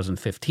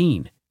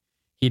 2015.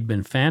 He'd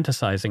been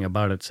fantasizing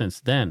about it since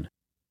then.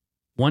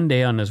 One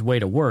day on his way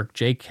to work,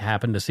 Jake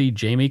happened to see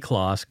Jamie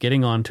Kloss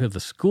getting onto the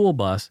school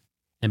bus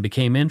and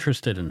became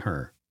interested in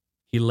her.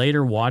 He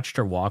later watched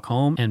her walk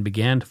home and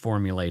began to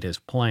formulate his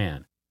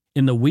plan.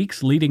 In the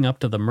weeks leading up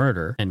to the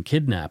murder and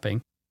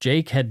kidnapping,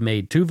 Jake had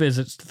made 2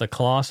 visits to the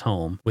Kloss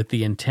home with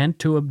the intent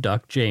to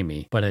abduct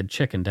Jamie, but had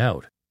chickened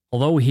out.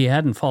 Although he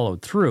hadn't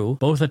followed through,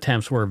 both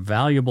attempts were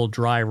valuable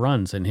dry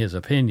runs in his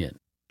opinion.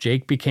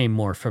 Jake became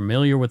more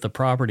familiar with the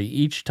property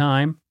each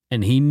time,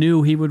 and he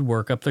knew he would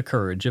work up the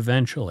courage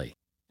eventually.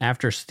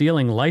 After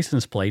stealing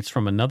license plates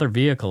from another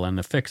vehicle and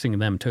affixing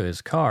them to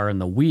his car in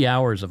the wee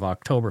hours of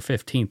October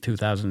 15,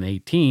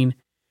 2018,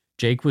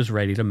 Jake was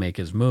ready to make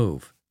his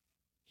move.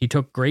 He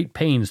took great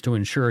pains to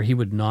ensure he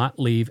would not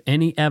leave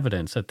any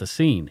evidence at the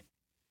scene.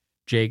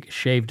 Jake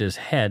shaved his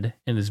head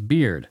and his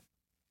beard.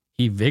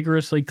 He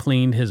vigorously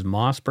cleaned his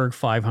Mossberg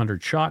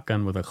 500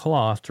 shotgun with a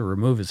cloth to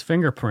remove his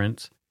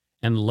fingerprints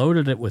and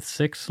loaded it with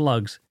 6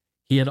 slugs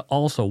he had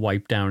also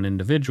wiped down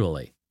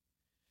individually.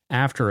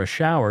 After a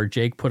shower,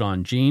 Jake put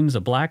on jeans, a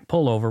black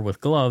pullover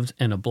with gloves,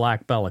 and a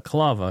black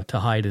balaclava to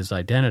hide his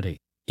identity.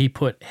 He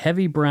put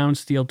heavy brown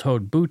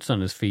steel-toed boots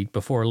on his feet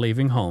before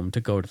leaving home to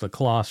go to the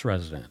Kloss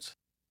residence.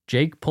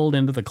 Jake pulled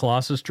into the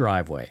Kloss'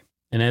 driveway,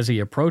 and as he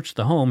approached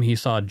the home, he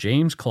saw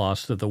James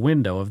Kloss through the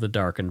window of the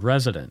darkened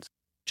residence.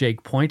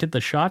 Jake pointed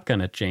the shotgun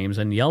at James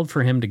and yelled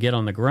for him to get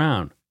on the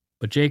ground,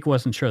 but Jake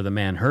wasn't sure the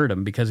man heard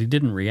him because he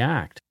didn't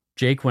react.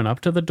 Jake went up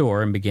to the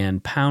door and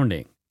began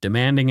pounding,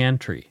 demanding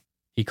entry.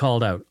 He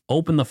called out,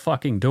 "Open the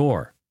fucking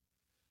door."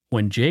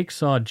 When Jake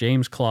saw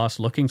James Kloss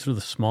looking through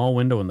the small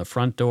window in the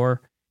front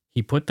door,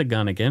 he put the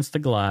gun against the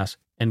glass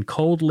and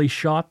coldly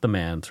shot the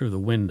man through the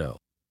window.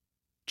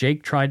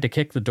 Jake tried to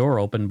kick the door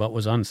open but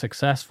was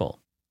unsuccessful,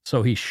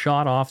 so he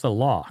shot off the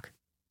lock.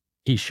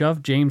 He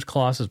shoved James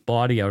Kloss's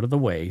body out of the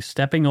way,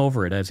 stepping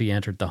over it as he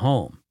entered the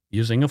home.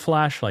 Using a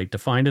flashlight to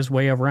find his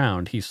way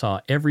around, he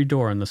saw every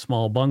door in the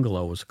small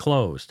bungalow was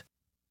closed.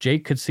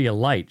 Jake could see a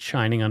light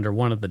shining under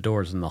one of the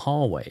doors in the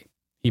hallway.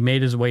 He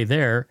made his way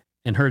there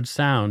and heard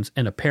sounds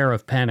and a pair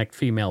of panicked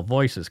female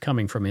voices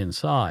coming from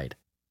inside.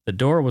 The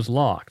door was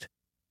locked.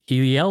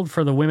 He yelled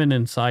for the women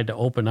inside to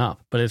open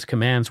up, but his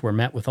commands were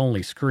met with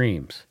only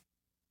screams.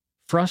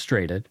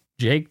 Frustrated,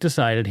 Jake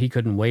decided he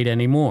couldn't wait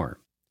anymore.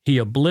 He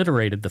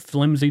obliterated the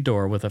flimsy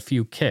door with a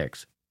few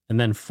kicks, and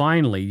then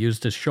finally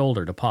used his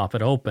shoulder to pop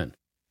it open.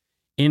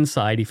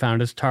 Inside, he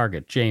found his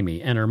target,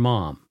 Jamie, and her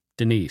mom,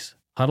 Denise,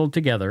 huddled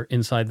together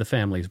inside the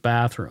family's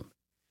bathroom.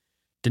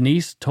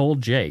 Denise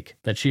told Jake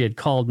that she had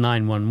called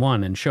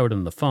 911 and showed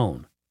him the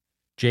phone.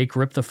 Jake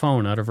ripped the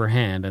phone out of her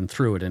hand and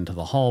threw it into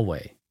the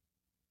hallway.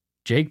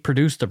 Jake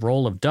produced a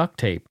roll of duct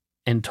tape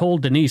and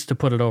told Denise to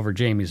put it over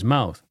Jamie's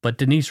mouth, but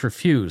Denise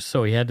refused,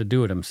 so he had to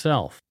do it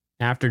himself.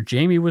 After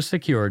Jamie was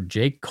secured,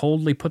 Jake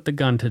coldly put the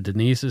gun to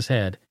Denise's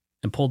head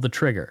and pulled the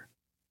trigger,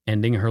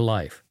 ending her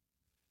life.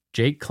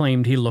 Jake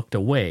claimed he looked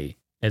away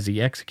as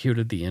he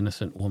executed the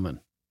innocent woman.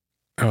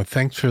 Oh,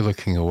 thanks for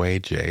looking away,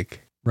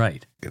 Jake.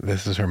 Right.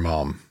 This is her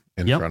mom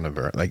in front of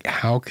her. Like,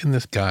 how can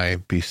this guy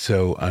be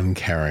so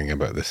uncaring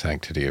about the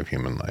sanctity of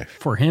human life?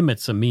 For him,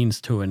 it's a means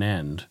to an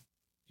end,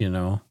 you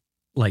know?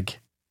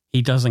 Like,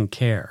 he doesn't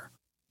care.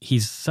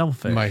 He's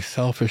selfish. My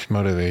selfish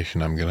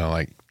motivation, I'm going to,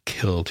 like,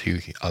 kill 2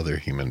 other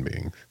human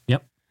beings.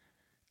 Yep.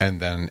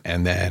 And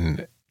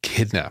then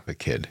kidnap a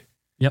kid.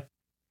 Yep.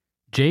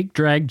 Jake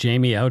dragged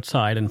Jamie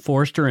outside and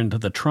forced her into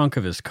the trunk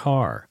of his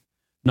car.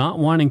 Not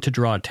wanting to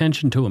draw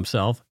attention to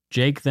himself,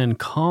 Jake then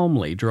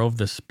calmly drove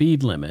the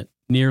speed limit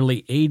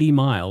nearly 80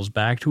 miles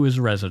back to his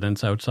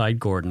residence outside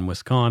Gordon,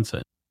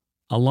 Wisconsin.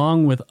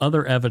 Along with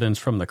other evidence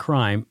from the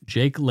crime,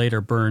 Jake later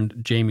burned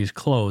Jamie's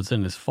clothes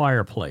in his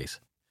fireplace.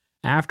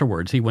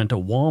 Afterwards, he went to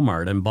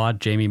Walmart and bought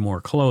Jamie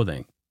more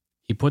clothing.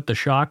 He put the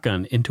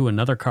shotgun into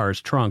another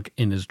car's trunk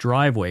in his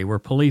driveway where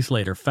police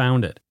later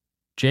found it.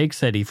 Jake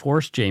said he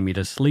forced Jamie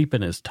to sleep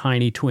in his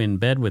tiny twin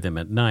bed with him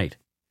at night.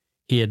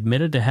 He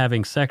admitted to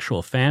having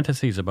sexual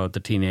fantasies about the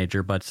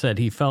teenager, but said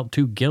he felt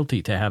too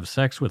guilty to have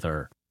sex with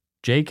her.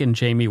 Jake and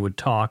Jamie would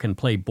talk and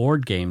play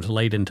board games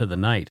late into the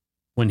night.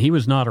 When he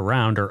was not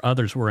around or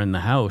others were in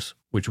the house,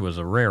 which was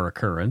a rare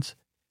occurrence,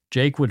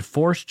 Jake would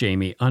force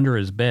Jamie under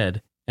his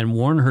bed and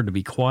warn her to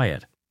be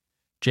quiet.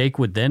 Jake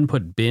would then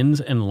put bins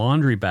and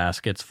laundry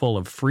baskets full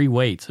of free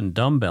weights and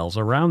dumbbells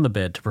around the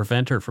bed to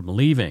prevent her from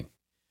leaving.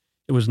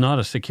 It was not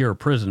a secure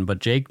prison, but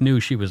Jake knew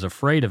she was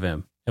afraid of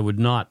him and would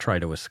not try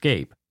to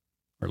escape.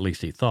 Or at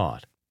least he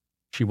thought.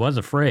 She was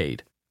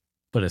afraid,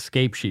 but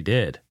escape she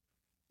did.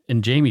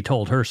 And Jamie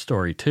told her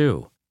story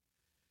too.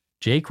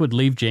 Jake would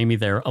leave Jamie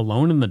there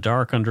alone in the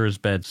dark under his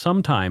bed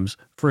sometimes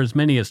for as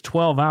many as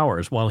 12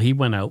 hours while he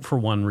went out for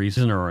one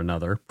reason or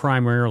another,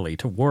 primarily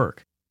to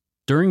work.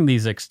 During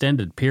these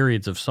extended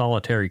periods of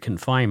solitary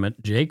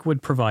confinement, Jake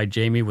would provide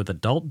Jamie with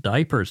adult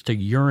diapers to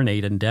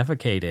urinate and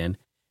defecate in,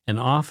 and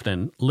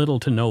often little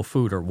to no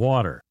food or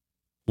water.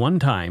 One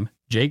time,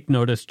 Jake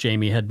noticed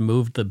Jamie had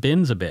moved the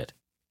bins a bit.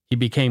 He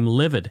became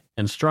livid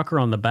and struck her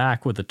on the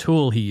back with a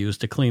tool he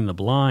used to clean the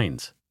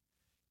blinds.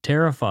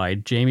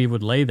 Terrified, Jamie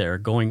would lay there,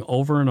 going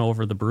over and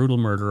over the brutal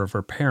murder of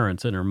her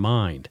parents in her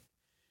mind.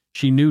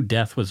 She knew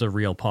death was a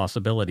real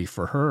possibility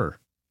for her.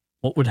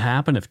 What would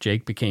happen if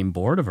Jake became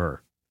bored of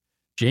her?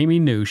 Jamie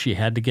knew she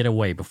had to get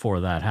away before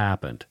that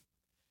happened.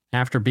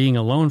 After being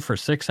alone for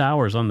 6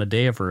 hours on the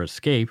day of her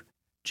escape,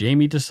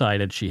 Jamie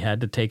decided she had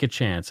to take a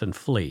chance and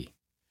flee.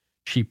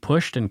 She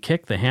pushed and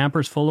kicked the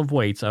hampers full of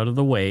weights out of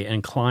the way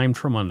and climbed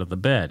from under the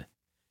bed.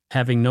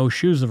 Having no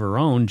shoes of her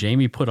own,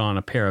 Jamie put on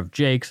a pair of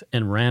Jake's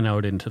and ran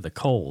out into the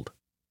cold.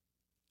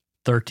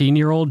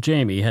 13-year-old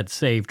Jamie had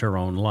saved her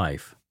own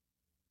life.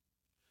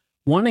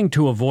 Wanting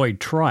to avoid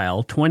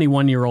trial,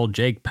 21-year-old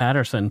Jake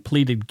Patterson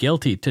pleaded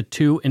guilty to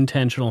 2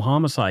 intentional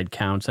homicide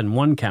counts and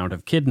 1 count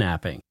of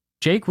kidnapping.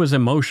 Jake was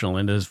emotional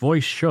and his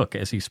voice shook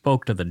as he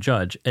spoke to the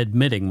judge,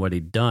 admitting what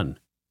he'd done.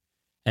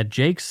 At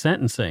Jake's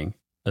sentencing,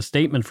 a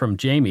statement from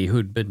Jamie,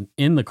 who'd been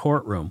in the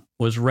courtroom,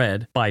 was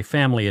read by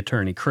family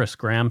attorney Chris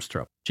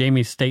Gramstrup.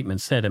 Jamie's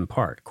statement said in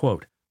part,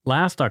 quote,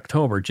 "Last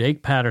October,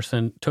 Jake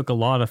Patterson took a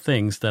lot of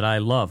things that I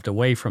loved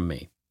away from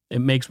me.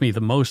 It makes me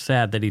the most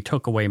sad that he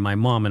took away my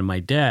mom and my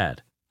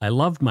dad. I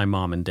loved my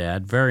mom and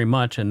dad very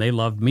much, and they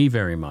loved me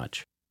very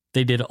much.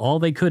 They did all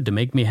they could to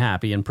make me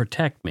happy and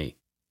protect me.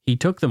 He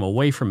took them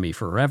away from me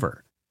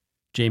forever."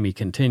 Jamie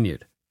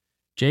continued,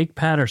 "Jake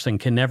Patterson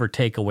can never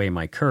take away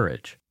my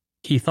courage.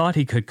 He thought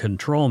he could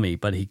control me,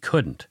 but he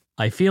couldn't.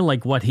 I feel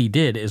like what he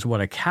did is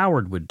what a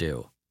coward would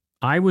do.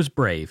 I was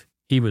brave.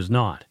 He was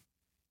not.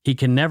 He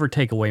can never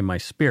take away my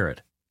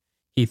spirit.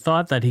 He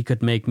thought that he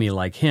could make me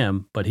like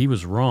him, but he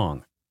was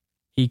wrong.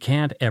 He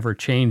can't ever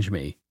change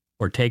me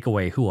or take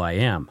away who I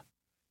am.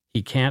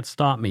 He can't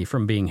stop me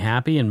from being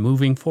happy and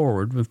moving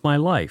forward with my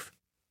life.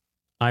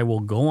 I will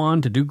go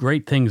on to do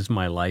great things in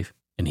my life,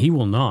 and he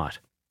will not.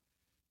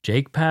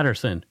 Jake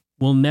Patterson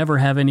will never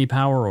have any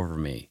power over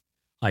me.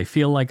 I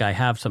feel like I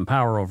have some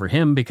power over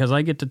him because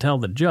I get to tell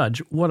the judge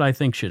what I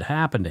think should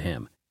happen to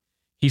him.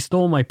 He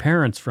stole my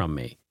parents from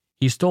me.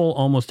 He stole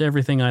almost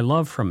everything I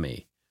love from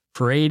me.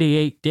 For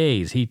 88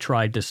 days he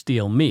tried to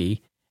steal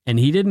me, and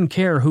he didn't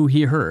care who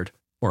he hurt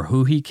or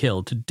who he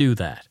killed to do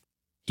that.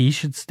 He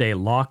should stay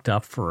locked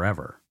up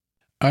forever."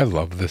 I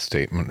love this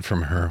statement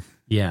from her.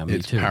 Yeah, me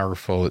it's too. It's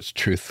powerful. It's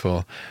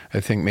truthful. I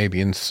think maybe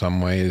in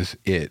some ways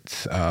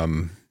it's,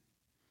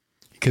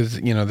 because,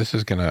 this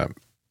is going to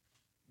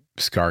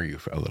scar you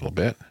for a little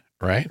bit,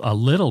 right? A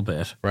little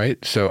bit.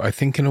 Right? So I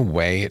think in a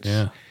way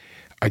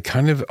I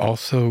kind of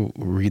also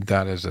read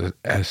that as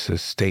a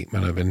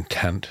statement of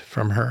intent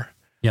from her.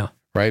 Yeah.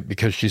 Right?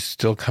 Because she's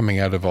still coming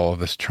out of all of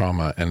this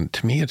trauma. And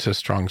to me, it's a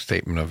strong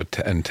statement of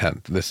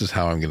intent. This is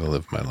how I'm going to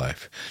live my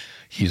life.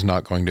 He's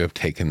not going to have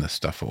taken this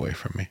stuff away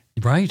from me.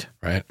 Right.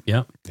 Right?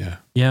 Yeah. Yeah.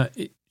 Yeah.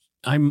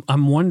 I'm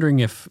wondering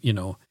if,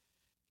 the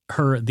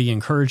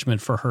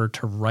encouragement for her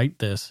to write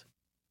this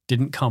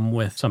didn't come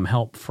with some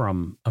help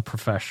from a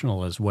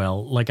professional as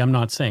well. Like, I'm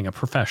not saying a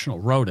professional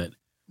wrote it.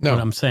 No.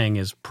 What I'm saying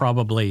is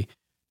probably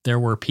there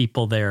were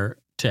people there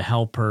to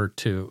help her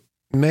to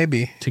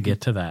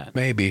get to that.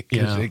 Maybe,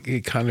 because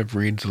it kind of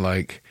reads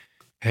like,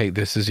 hey,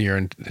 this is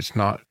your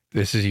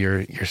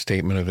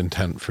statement of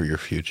intent for your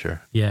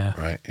future. Yeah.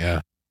 Right.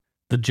 Yeah.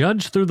 The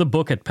judge threw the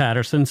book at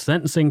Patterson,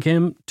 sentencing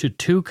him to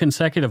 2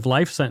 consecutive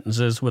life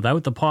sentences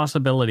without the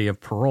possibility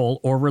of parole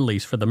or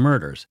release for the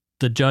murders.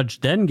 The judge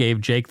then gave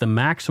Jake the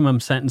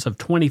maximum sentence of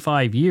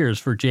 25 years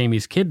for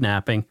Jamie's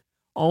kidnapping,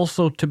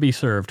 also to be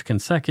served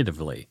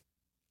consecutively.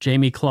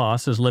 Jamie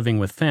Kloss is living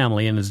with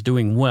family and is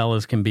doing well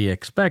as can be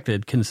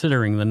expected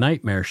considering the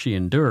nightmare she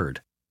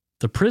endured.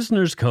 The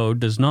prisoner's code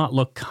does not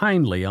look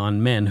kindly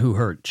on men who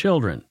hurt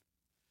children.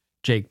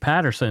 Jake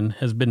Patterson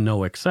has been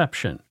no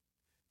exception.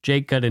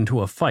 Jake got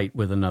into a fight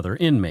with another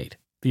inmate.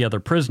 The other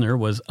prisoner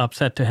was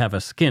upset to have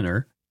a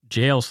Skinner,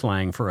 jail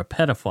slang for a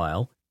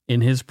pedophile,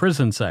 in his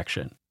prison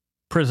section.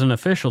 Prison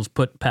officials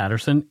put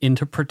Patterson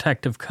into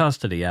protective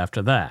custody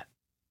after that.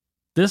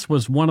 This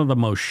was one of the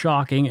most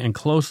shocking and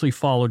closely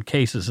followed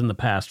cases in the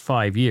past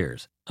 5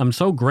 years. I'm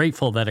so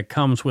grateful that it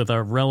comes with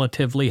a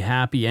relatively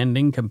happy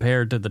ending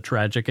compared to the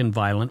tragic and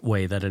violent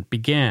way that it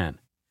began.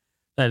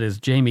 That is,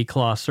 Jamie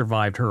Kloss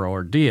survived her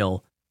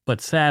ordeal, but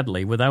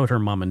sadly without her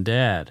mom and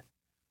dad.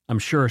 I'm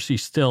sure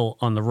she's still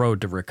on the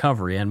road to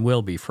recovery and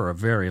will be for a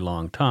very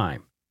long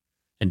time.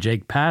 And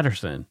Jake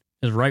Patterson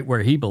is right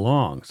where he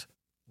belongs,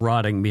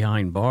 rotting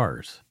behind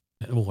bars.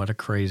 What a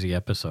crazy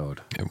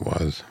episode. It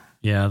was.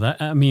 Yeah,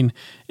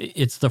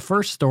 it's the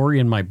first story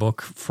in my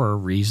book for a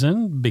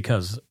reason,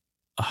 because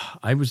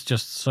I was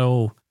just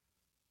so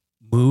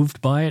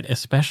moved by it,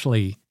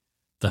 especially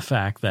the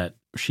fact that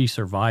she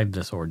survived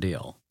this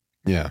ordeal.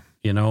 Yeah.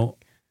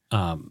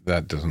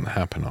 That doesn't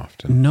happen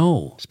often.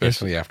 No.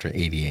 Especially after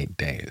 88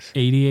 days.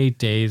 88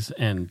 days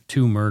and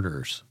 2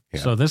 murders. Yeah.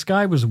 So this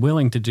guy was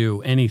willing to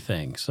do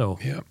anything. So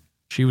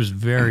she was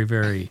very,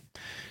 very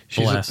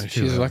blessed.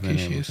 She's lucky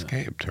she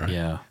escaped, right?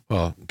 Yeah.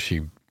 Well,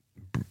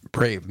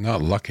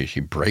 not lucky,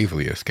 she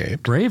bravely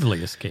escaped.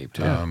 Bravely escaped,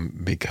 yeah.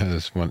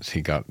 Because once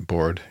he got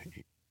bored,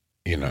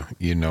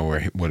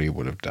 what he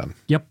would have done.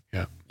 Yep.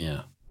 Yeah.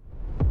 Yeah.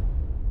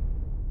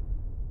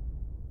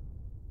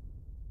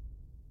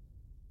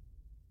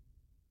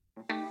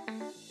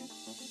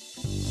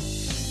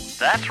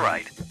 That's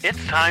right.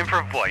 It's time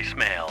for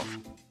voicemails.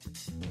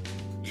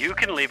 you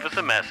can leave us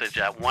a message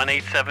at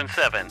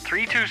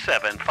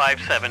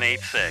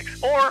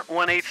 1-877-327-5786 or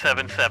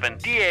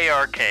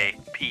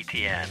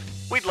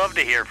 1-877-DARK-PTN. We'd love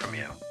to hear from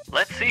you.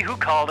 Let's see who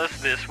called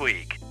us this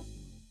week.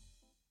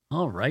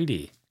 All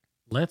righty.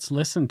 Let's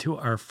listen to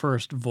our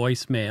first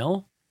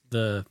voicemail.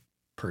 The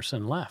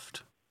person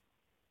left.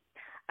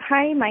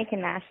 Hi, Mike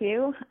and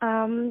Matthew.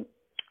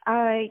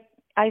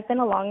 I've been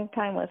a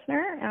long-time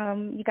listener.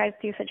 You guys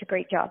do such a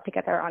great job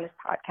together on this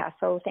podcast,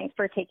 so thanks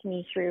for taking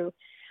me through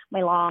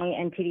my long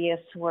and tedious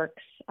work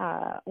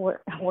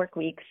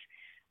weeks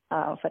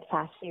for the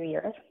past few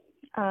years.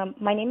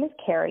 My name is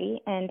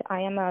Carrie, and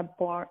I am a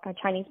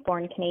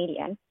Chinese-born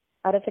Canadian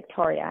out of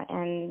Victoria,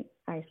 and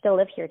I still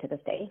live here to this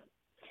day.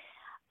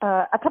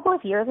 A couple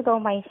of years ago,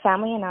 my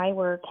family and I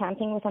were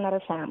camping with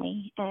another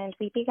family, and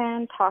we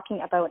began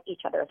talking about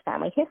each other's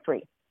family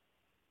history.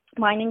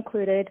 Mine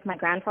included my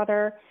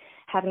grandfather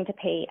having to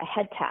pay a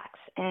head tax,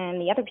 and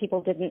the other people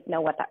didn't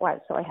know what that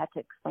was, so I had to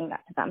explain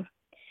that to them.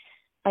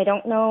 I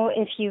don't know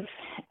if you've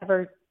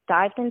ever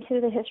dived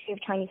into the history of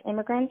Chinese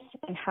immigrants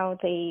and how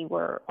they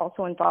were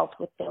also involved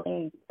with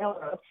building the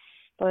railroad,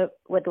 but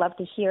would love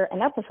to hear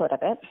an episode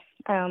of it.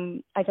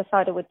 I just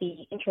thought it would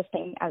be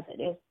interesting as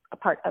it is a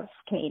part of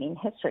Canadian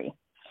history.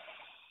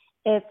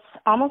 It's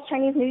almost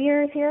Chinese New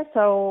Year here,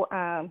 so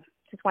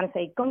just want to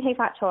say Gong Hei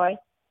Fat Choi,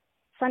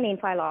 Sun Nian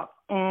Fai Lok,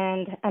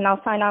 and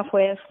I'll sign off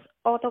with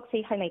O Tok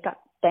Si Hai Mei Ka,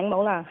 Deng Mo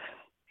La.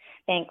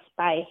 Thanks,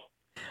 bye.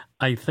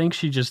 I think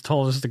she just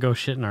told us to go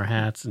shit in our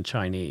hats in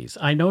Chinese.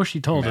 I know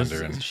she told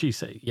Mandarin. us. She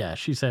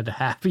said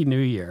Happy New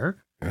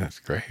Year. That's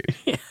great.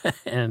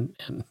 and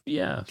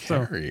yeah.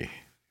 Carrie.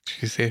 Did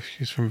she say if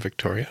she's from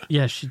Victoria?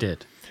 Yeah, she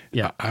did.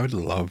 Yeah. I would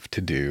love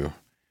to do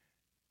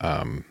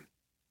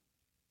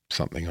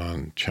something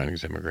on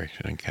Chinese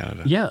immigration in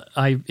Canada. Yeah,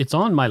 it's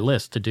on my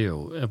list to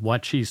do.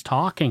 What she's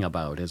talking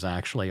about is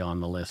actually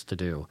on the list to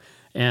do.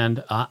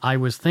 And I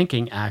was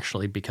thinking,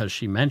 actually, because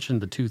she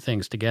mentioned the two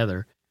things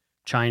together,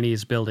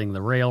 Chinese building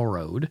the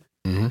railroad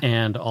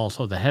and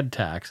also the head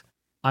tax,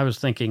 I was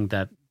thinking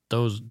that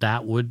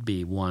would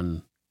be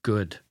one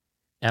good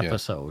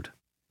episode.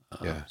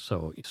 Yeah.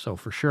 So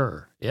for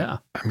sure. Yeah.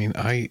 I mean,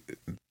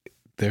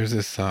 there's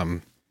this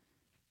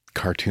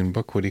cartoon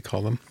book, what do you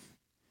call them?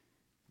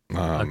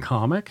 A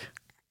comic?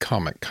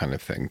 Comic kind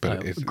of thing,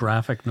 but it's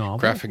graphic novel.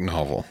 Graphic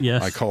novel.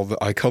 Yes. I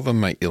call them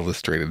my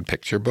illustrated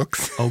picture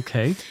books.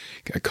 Okay.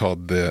 I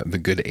called the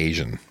Good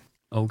Asian.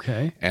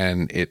 Okay.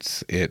 And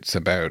it's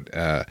about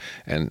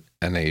an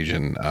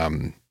Asian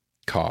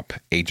cop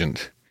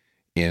agent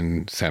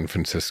in San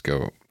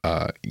Francisco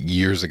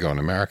years ago in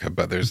America,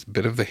 but there's a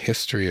bit of the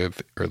history of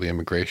early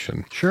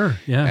immigration. Sure.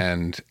 Yeah.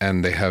 And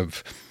they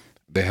have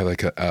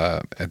like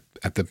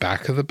at the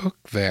back of the book,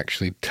 they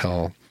actually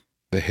tell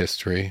the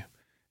history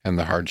and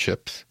the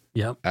hardships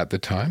at the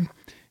time.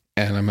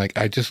 And I'm like,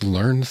 I just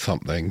learned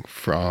something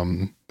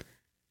from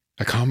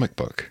a comic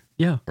book.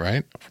 Yeah.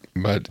 Right.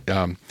 But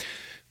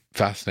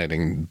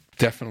fascinating,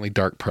 definitely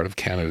dark part of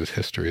Canada's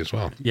history as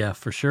well. Yeah,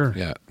 for sure.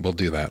 Yeah, we'll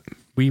do that.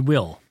 We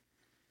will.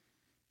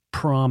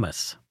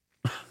 Promise.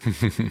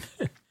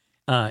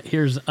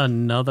 Here's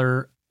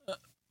another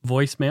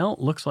voicemail.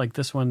 Looks like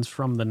this one's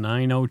from the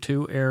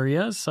 902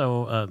 area.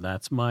 So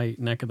that's my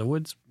neck of the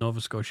woods,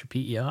 Nova Scotia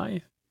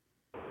PEI.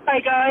 Hi,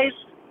 guys.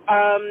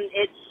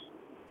 It's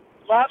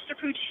Lobster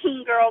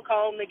Poutine Girl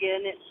calling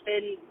again. It's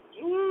been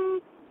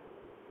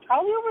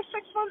probably over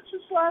 6 months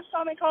since the last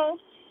time I called.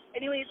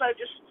 Anyways, I'm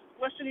just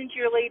listening to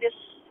your latest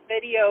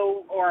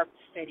video,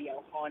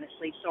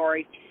 honestly,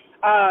 sorry.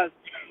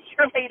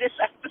 Your latest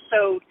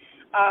episode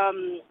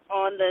on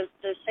the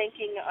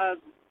sinking of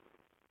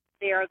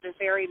the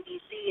ferry in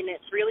BC, and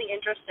it's really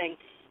interesting.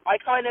 I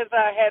kind of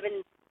have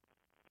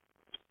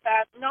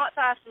not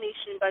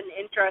fascination, but an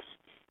interest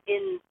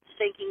in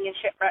sinking and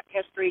shipwreck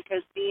history,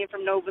 because being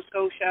from Nova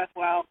Scotia,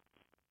 well,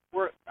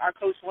 our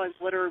coastline's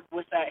littered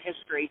with that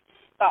history.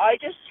 But I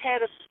just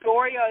had a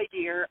story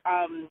idea.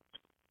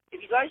 If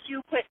you guys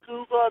do quick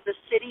Google the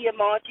city of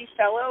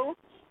Monticello,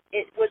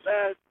 it was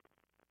a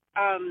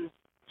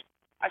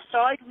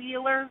side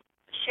wheeler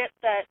ship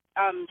that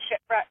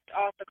shipwrecked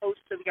off the coast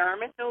of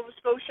Yarmouth, Nova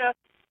Scotia.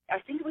 I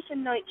think it was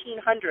in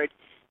 1900.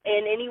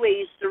 And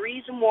anyways, the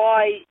reason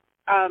why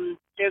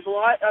there's a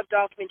lot of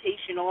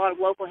documentation, a lot of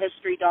local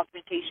history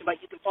documentation,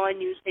 but you can find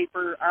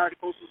newspaper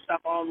articles and stuff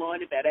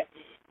online about it.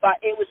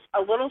 But it was a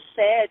little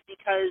sad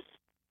because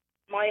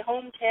my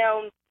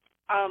hometown,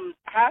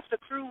 half the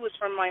crew was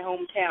from my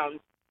hometown,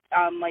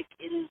 like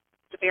in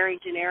the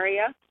Barrington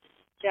area,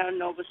 down in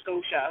Nova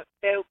Scotia,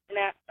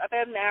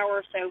 about an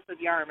hour south of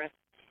Yarmouth.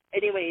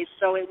 Anyways,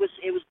 so it was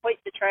quite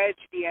the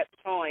tragedy at the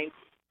time.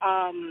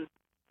 And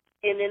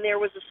then there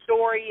was a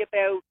story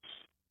about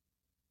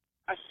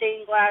a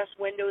stained glass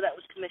window that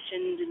was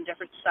commissioned and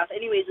different stuff.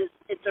 Anyways,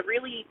 it's a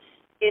really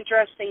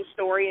interesting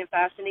story and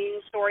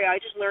fascinating story. I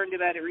just learned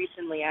about it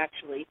recently,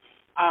 actually.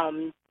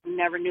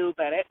 Never knew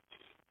about it.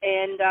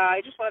 And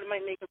I just thought it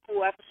might make a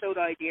cool episode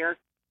idea,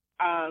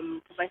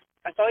 because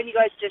I thought you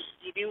guys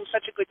you do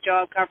such a good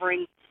job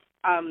covering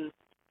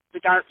the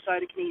dark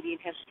side of Canadian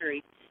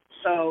history.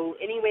 So,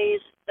 anyways,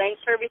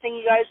 thanks for everything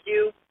you guys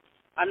do.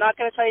 I'm not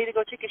going to tell you to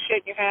go take a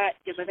shit in your hat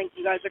because I think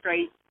you guys are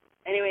great.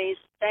 Anyways,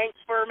 thanks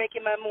for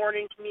making my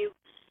morning commute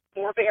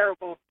more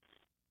bearable.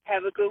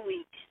 Have a good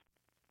week.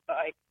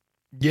 Bye.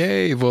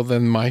 Yay. Well,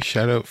 then my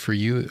shout out for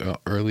you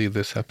early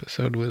this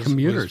episode was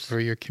for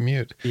your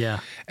commute.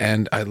 Yeah.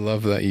 And I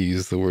love that you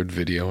used the word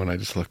video. And I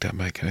just looked at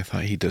Mike and I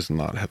thought he does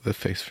not have the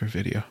face for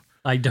video.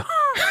 I don't.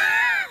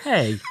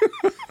 Hey.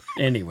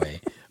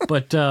 Anyway.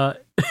 But, and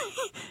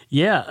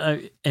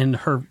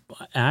her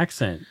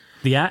accent,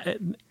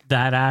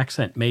 that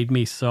accent made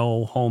me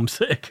so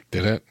homesick.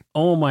 Did it?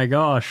 Oh my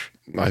gosh.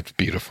 It's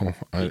beautiful.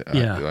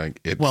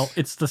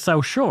 It's the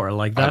South Shore.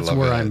 Like that's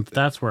where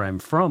I'm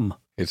from.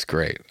 It's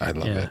great. I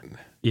love it.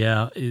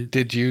 Yeah.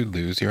 Did you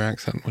lose your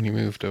accent when you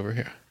moved over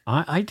here?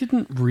 I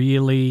didn't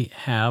really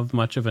have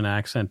much of an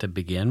accent to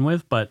begin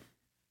with, but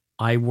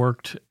I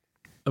worked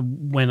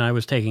when I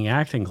was taking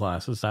acting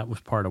classes. That was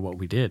part of what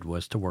we did,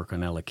 was to work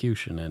on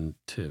elocution and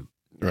to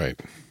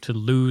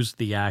lose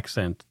the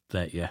accent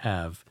that you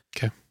have.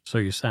 Okay. So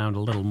you sound a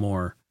little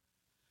more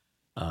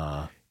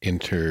not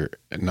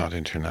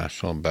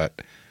international,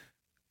 but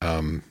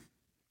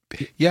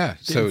yeah.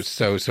 So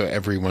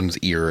everyone's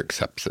ear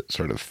accepts it,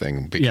 sort of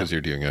thing, because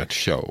you're doing a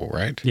show,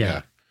 right?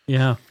 Yeah.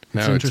 No,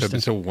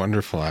 it's a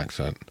wonderful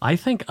accent. I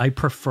think I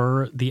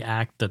prefer the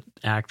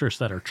actors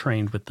that are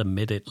trained with the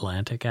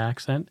Mid-Atlantic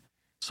accent.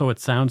 So it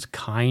sounds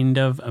kind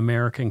of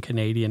American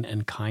Canadian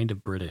and kind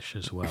of British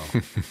as well.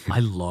 I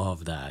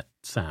love that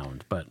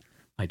sound, but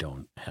I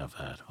don't have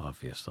that,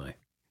 obviously.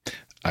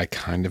 I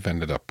kind of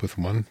ended up with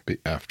one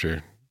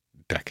after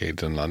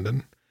decades in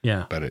London.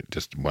 Yeah. But it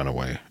just went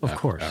away. Of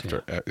course.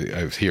 After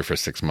I was here for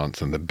 6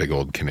 months and the big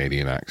old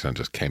Canadian accent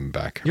just came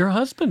back. Your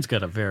husband's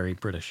got a very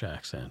British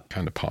accent.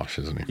 Kind of posh,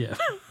 isn't he? Yeah.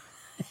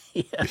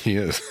 Yeah. He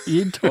is.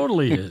 He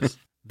totally is.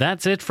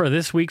 That's it for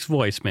this week's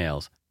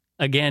voicemails.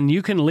 Again,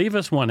 you can leave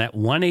us one at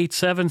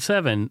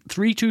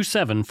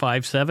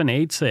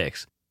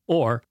 1-877-327-5786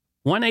 or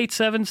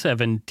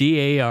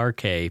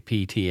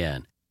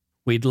 1-877-DARK-PTN.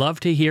 We'd love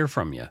to hear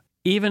from you,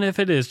 even if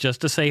it is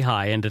just to say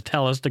hi and to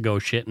tell us to go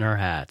shit in our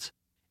hats.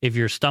 If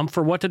you're stumped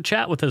for what to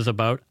chat with us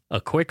about, a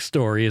quick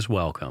story is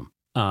welcome.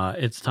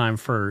 It's time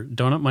for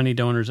Donut Money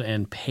donors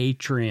and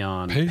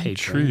Patreon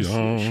patrons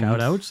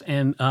shout outs.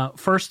 And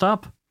first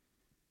up,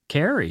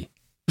 Carrie.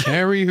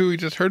 Carrie, who we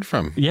just heard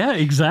from. Yeah,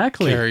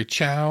 exactly. Carrie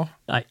Chow.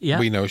 Yeah.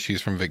 We know she's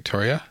from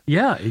Victoria.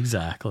 Yeah,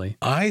 exactly.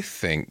 I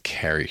think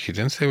Carrie, she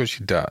didn't say what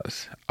she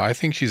does. I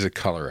think she's a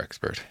color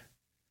expert.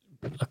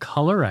 A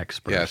color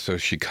expert? Yeah, so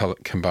she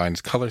combines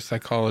color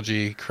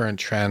psychology, current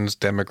trends,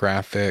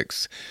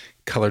 demographics,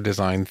 color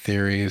design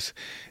theories,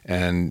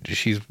 and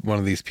she's one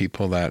of these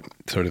people that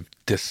sort of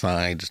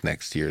decides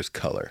next year's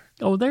color.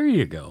 Oh, there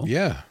you go.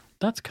 Yeah.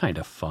 That's kind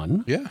of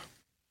fun. Yeah.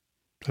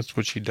 That's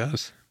what she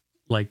does.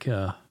 Like,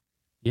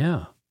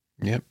 yeah.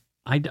 Yep.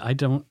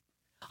 I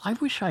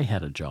wish I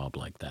had a job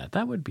like that.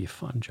 That would be a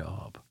fun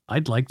job.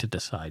 I'd like to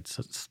decide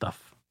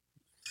stuff.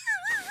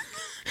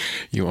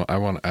 I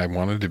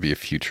wanted to be a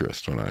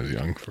futurist when I was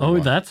young.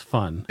 That's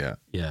fun. Yeah.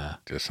 Yeah.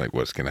 Just like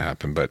what's going to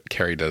happen. But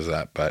Carrie does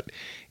that, but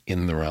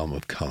in the realm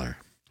of color.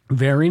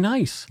 Very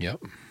nice.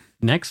 Yep.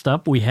 Next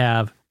up, we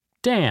have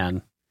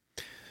Dan.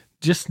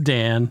 Just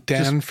Dan.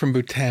 Dan from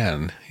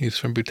Bhutan. He's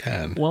from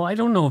Bhutan. Well, I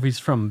don't know if he's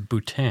from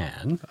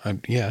Bhutan.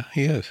 Yeah,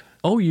 he is.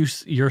 Oh,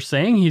 you're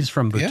saying he's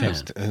from Bhutan?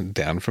 Yes,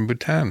 Dan from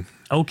Bhutan.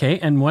 Okay,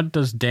 and what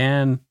does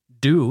Dan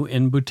do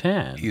in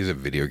Bhutan? He's a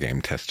video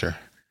game tester.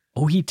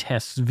 Oh, he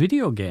tests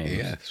video games.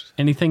 Yes.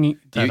 Anything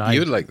that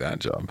you'd like that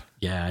job.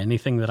 Yeah,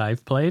 anything that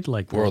I've played,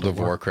 like World of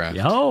Warcraft.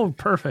 Yeah, oh,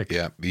 perfect.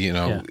 Yeah,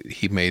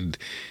 he made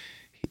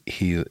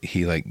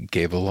he like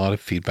gave a lot of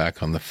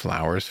feedback on the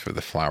flowers for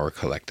the flower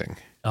collecting.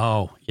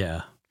 Oh,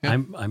 yeah.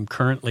 I'm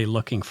currently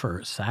looking for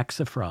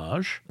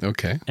saxifrage.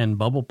 Okay. And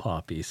bubble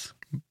poppies.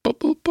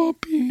 Bubble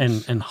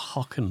poppies. And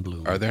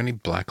hawkenbloom. Are there any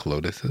black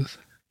lotuses?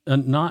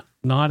 Not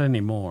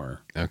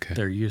anymore. Okay.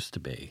 There used to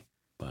be,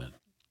 but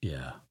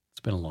yeah,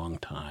 it's been a long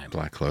time.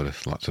 Black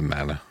lotus, lots of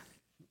mana.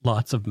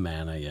 Lots of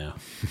mana, yeah.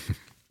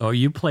 Oh,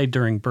 you played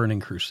during Burning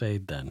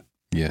Crusade then?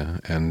 Yeah,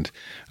 and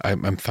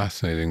I'm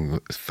fascinated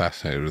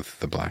with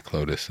the Black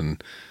Lotus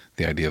and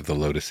the idea of the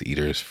Lotus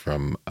Eaters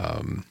from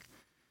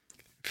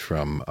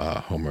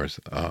Homer's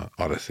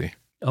Odyssey.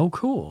 Oh,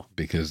 cool.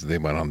 Because they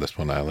went on this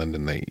one island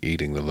and they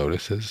eating the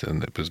lotuses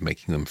and it was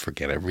making them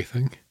forget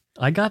everything.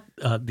 I got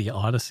the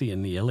Odyssey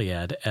and the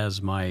Iliad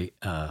as my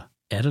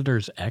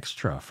editor's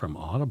extra from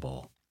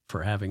Audible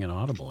for having an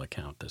Audible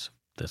account this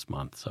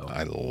month. So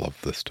I love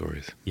the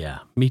stories. Yeah,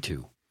 me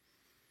too.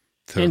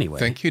 So anyway,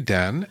 thank you,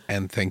 Dan,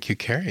 and thank you,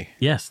 Carrie.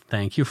 Yes,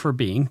 thank you for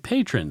being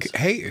patrons.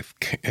 Hey,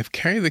 if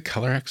Carrie, the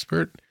color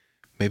expert,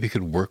 maybe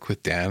could work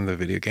with Dan, the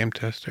video game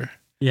tester.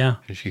 Yeah,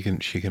 and she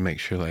can make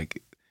sure,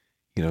 like,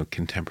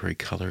 contemporary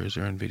colors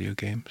are in video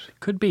games.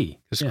 Could be.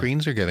 The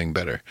screens are getting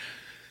better.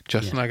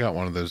 Justin and I got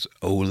one of those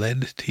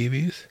OLED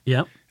TVs.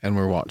 Yep. And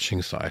we're watching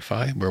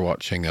sci-fi. We're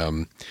watching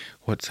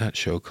what's that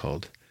show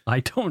called?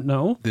 I don't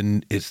know.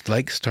 It's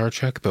like Star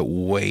Trek, but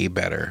way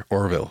better.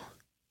 Orville.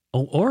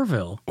 Oh,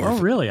 Orville. Oh,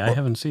 really? I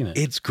haven't seen it.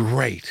 It's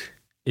great.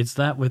 It's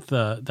that with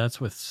that's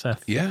with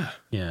Seth. Yeah.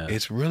 Yeah.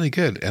 It's really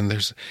good. And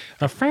there's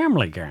a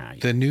Family Guy.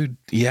 The new,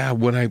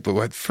 when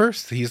at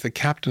first he's the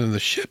captain of the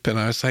ship, and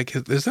I was like,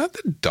 is that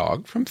the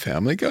dog from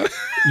Family Guy?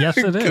 Yes,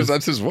 it is. Because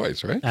that's his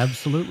voice, right?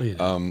 Absolutely.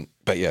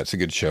 But yeah, it's a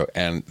good show.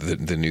 And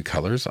the new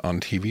colors on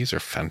TVs are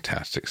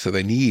fantastic. So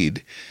they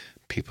need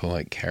people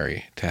like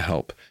Carrie to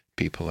help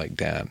people like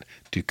Dan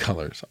do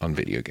colors on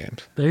video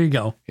games. There you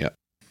go. Yeah.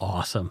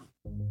 Awesome.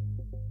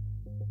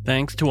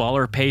 Thanks to all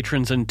our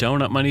patrons and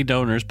Donut Money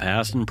donors,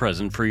 past and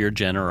present, for your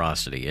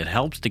generosity. It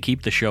helps to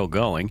keep the show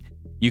going.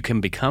 You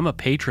can become a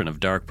patron of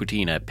Dark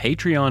Poutine at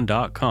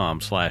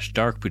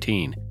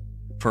patreon.com/darkpoutine.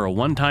 For a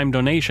one-time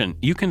donation,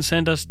 you can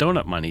send us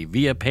donut money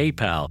via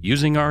PayPal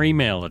using our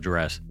email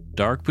address,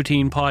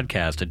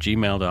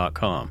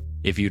 darkpoutinepodcast@gmail.com.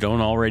 If you don't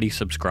already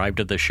subscribe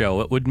to the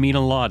show, it would mean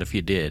a lot if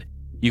you did.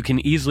 You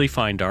can easily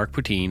find Dark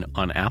Poutine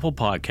on Apple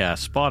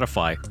Podcasts,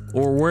 Spotify,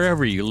 or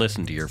wherever you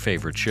listen to your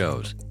favorite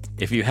shows.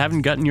 If you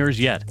haven't gotten yours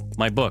yet,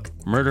 my book,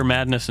 Murder,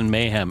 Madness, and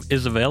Mayhem,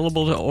 is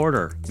available to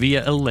order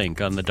via a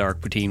link on the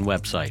Dark Poutine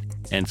website.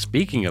 And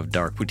speaking of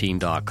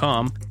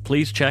darkpoutine.com,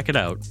 please check it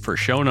out for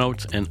show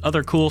notes and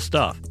other cool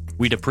stuff.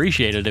 We'd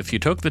appreciate it if you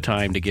took the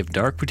time to give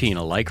Dark Poutine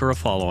a like or a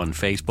follow on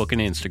Facebook and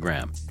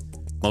Instagram.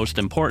 Most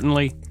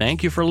importantly,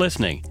 thank you for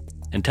listening,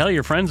 and tell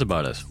your friends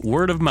about us.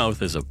 Word of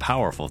mouth is a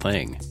powerful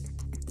thing.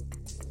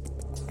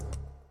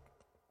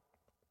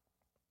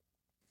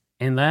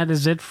 And that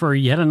is it for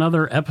yet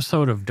another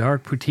episode of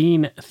Dark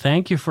Poutine.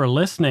 Thank you for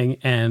listening,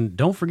 and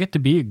don't forget to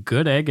be a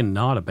good egg and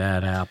not a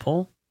bad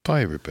apple.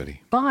 Bye,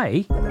 everybody.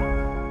 Bye.